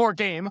know, more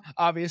game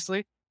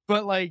obviously,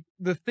 but like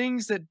the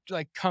things that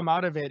like come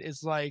out of it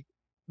is like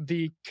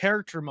the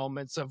character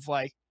moments of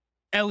like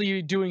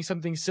Ellie doing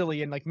something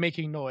silly and like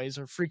making noise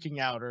or freaking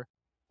out,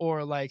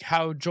 or like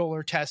how Joel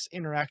or Tess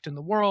interact in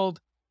the world.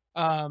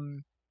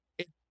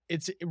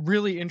 It's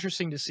really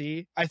interesting to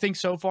see. I think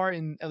so far,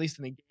 at least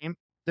in the game,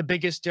 the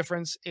biggest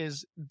difference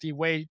is the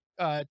way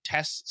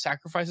Tess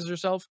sacrifices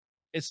herself.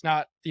 It's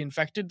not the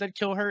infected that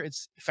kill her;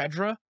 it's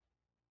Fedra.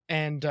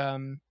 And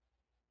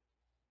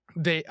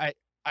I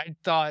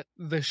thought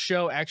the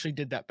show actually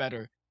did that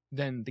better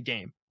than the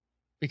game,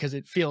 because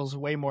it feels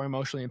way more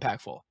emotionally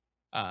impactful.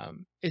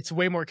 It's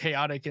way more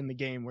chaotic in the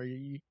game, where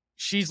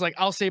she's like,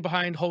 "I'll stay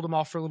behind, hold them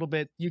off for a little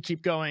bit. You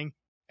keep going,"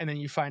 and then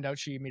you find out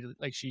she immediately,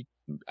 like,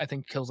 I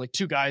think kills like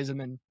 2 guys, and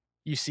then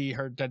you see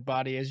her dead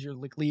body as you're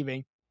like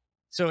leaving.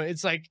 So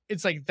it's like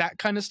that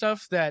kind of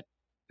stuff that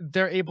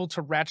they're able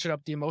to ratchet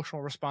up the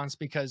emotional response,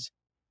 because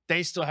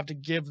they still have to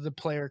give the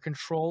player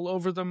control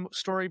over the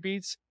story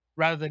beats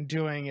rather than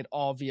doing it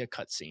all via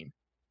cutscene.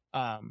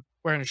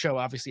 Where in a show,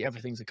 obviously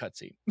everything's a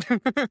cutscene.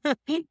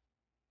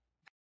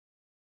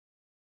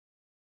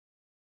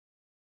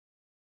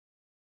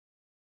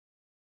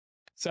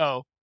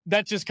 So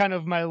that's just kind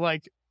of my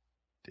like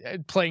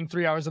playing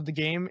 3 hours of the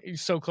game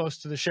so close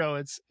to the show.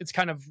 It's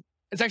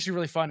actually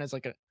really fun as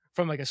like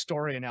from a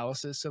story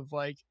analysis of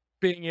like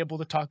being able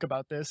to talk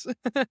about this.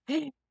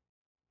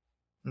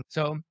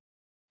 So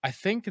I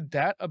think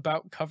that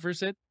about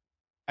covers it.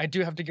 I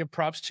do have to give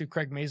props to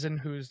Craig Mazin,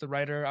 who's the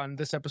writer on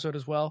this episode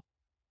as well.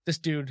 This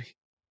dude,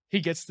 he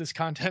gets this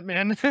content,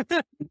 man.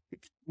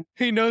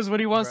 He knows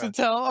what he wants to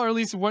tell, or at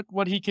least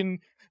what he can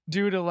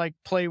do to like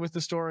play with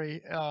the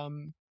story.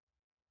 And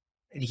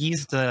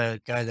he's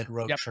the guy that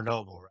wrote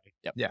Chernobyl, right?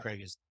 Yep. Yeah.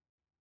 Craig is.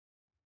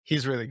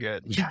 He's really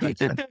good. Yeah.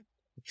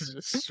 He's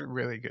just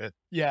really good.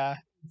 Yeah,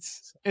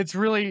 it's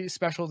really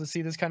special to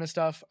see this kind of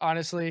stuff,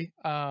 honestly.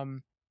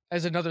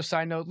 As another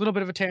side note, a little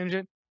bit of a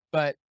tangent,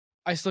 but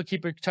I still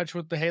keep in touch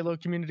with the Halo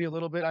community a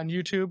little bit on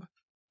YouTube,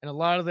 and a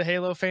lot of the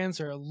Halo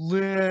fans are a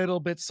little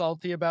bit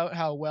salty about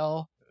how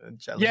well.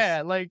 Jealous.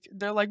 Yeah, like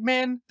they're like,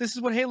 man, this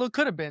is what Halo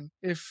could have been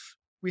if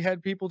we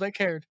had people that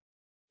cared.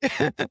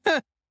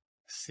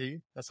 See,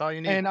 that's all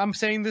you need. And I'm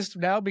saying this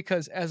now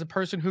because as a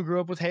person who grew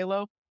up with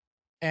Halo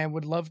and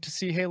would love to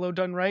see Halo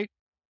done right,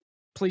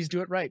 please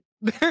do it right.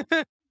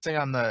 Say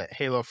on the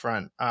Halo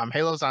front,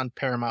 Halo's on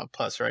Paramount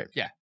Plus, right?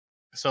 Yeah.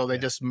 So they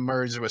just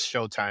merged with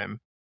Showtime.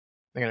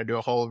 They're gonna do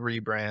a whole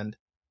rebrand.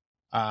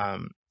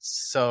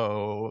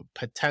 So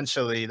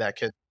potentially that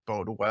could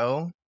bode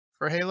well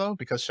for Halo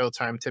because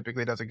Showtime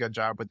typically does a good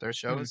job with their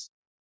shows.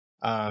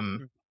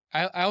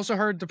 I also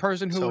heard the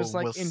person who So was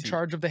like we'll in see.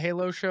 charge of the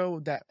Halo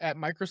show that at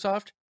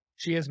Microsoft,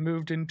 she has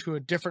moved into a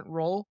different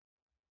role,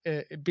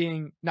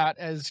 being not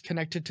as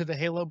connected to the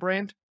Halo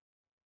brand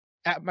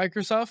at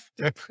Microsoft.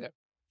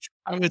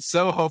 I was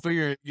so hoping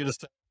you're gonna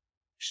say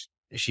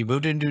she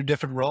moved into a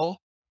different role,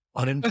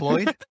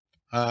 unemployed.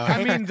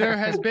 I mean, there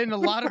has been a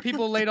lot of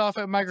people laid off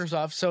at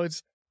Microsoft, so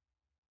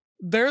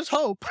there's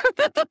hope.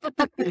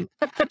 Let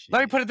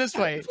me put it this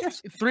way.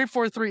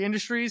 343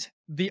 Industries,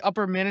 the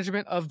upper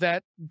management of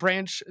that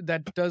branch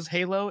that does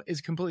Halo is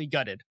completely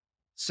gutted.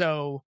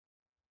 So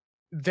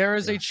there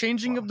is a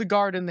changing of the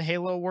guard in the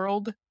Halo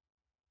world.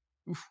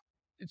 Oof,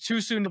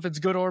 too soon if it's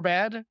good or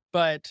bad,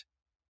 but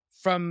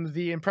from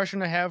the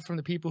impression I have from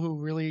the people who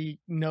really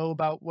know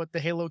about what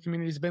the Halo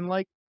community's been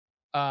like,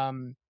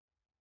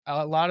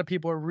 a lot of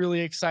people are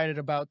really excited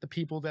about the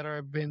people that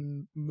have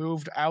been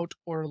moved out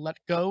or let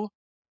go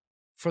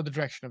for the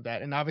direction of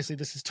that. And obviously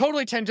this is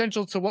totally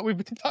tangential to what we've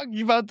been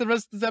talking about the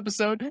rest of this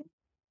episode.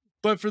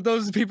 But for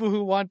those people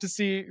who want to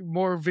see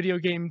more video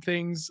game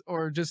things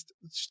or just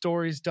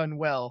stories done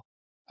well,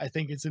 I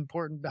think it's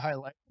important to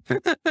highlight.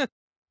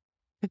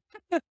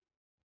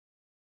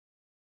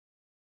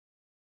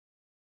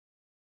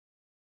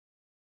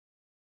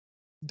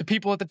 The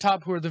people at the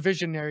top who are the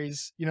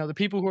visionaries, you know, the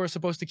people who are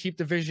supposed to keep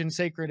the vision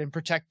sacred and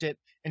protect it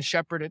and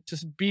shepherd it to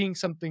being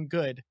something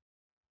good.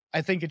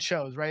 I think it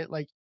shows, right?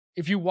 Like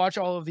if you watch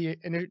all of the,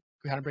 and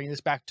kind of bringing this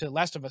back to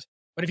Last of Us,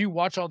 but if you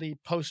watch all the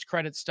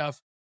post-credit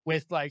stuff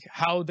with like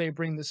how they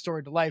bring the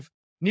story to life,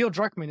 Neil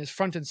Druckmann is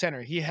front and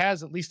center. He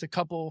has at least a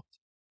couple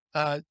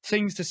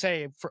things to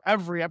say for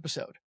every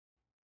episode.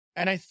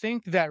 And I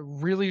think that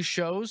really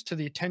shows to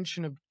the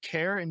attention of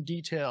care and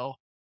detail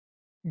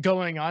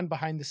going on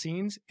behind the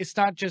scenes. It's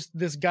not just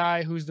this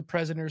guy who's the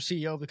president or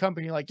CEO of the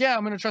company, like, yeah,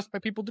 I'm going to trust my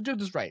people to do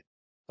this right.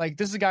 Like,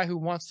 this is a guy who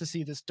wants to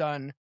see this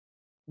done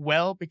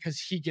well because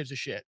he gives a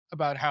shit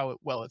about how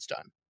well it's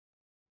done.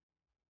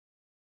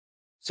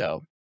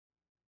 So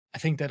I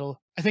think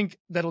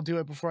that'll do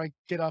it before I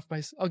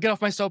I'll get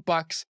off my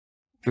soapbox.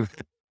 I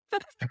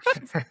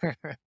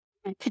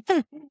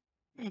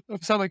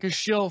sound like a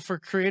shill for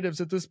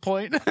creatives at this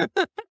point.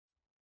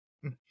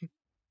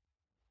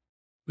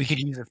 We could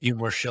use a few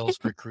more shells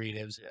for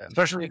creatives,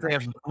 especially if they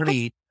have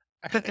money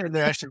and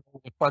they're actually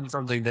going to fund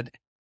something that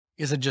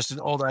isn't just an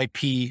old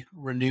IP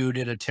renewed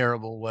in a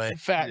terrible way.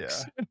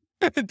 Facts.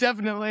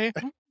 Definitely.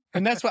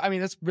 And that's what, I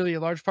mean, that's really a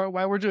large part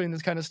why we're doing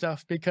this kind of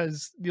stuff,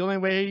 because the only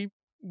way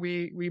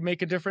we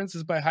make a difference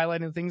is by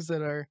highlighting things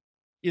that are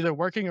either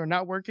working or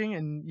not working.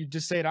 And you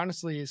just say it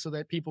honestly so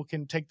that people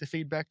can take the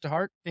feedback to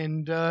heart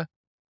and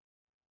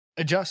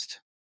adjust.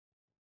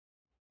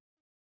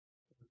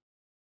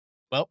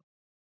 Well,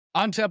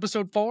 on to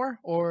episode 4,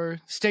 or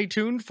stay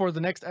tuned for the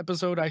next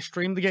episode I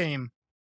stream the game.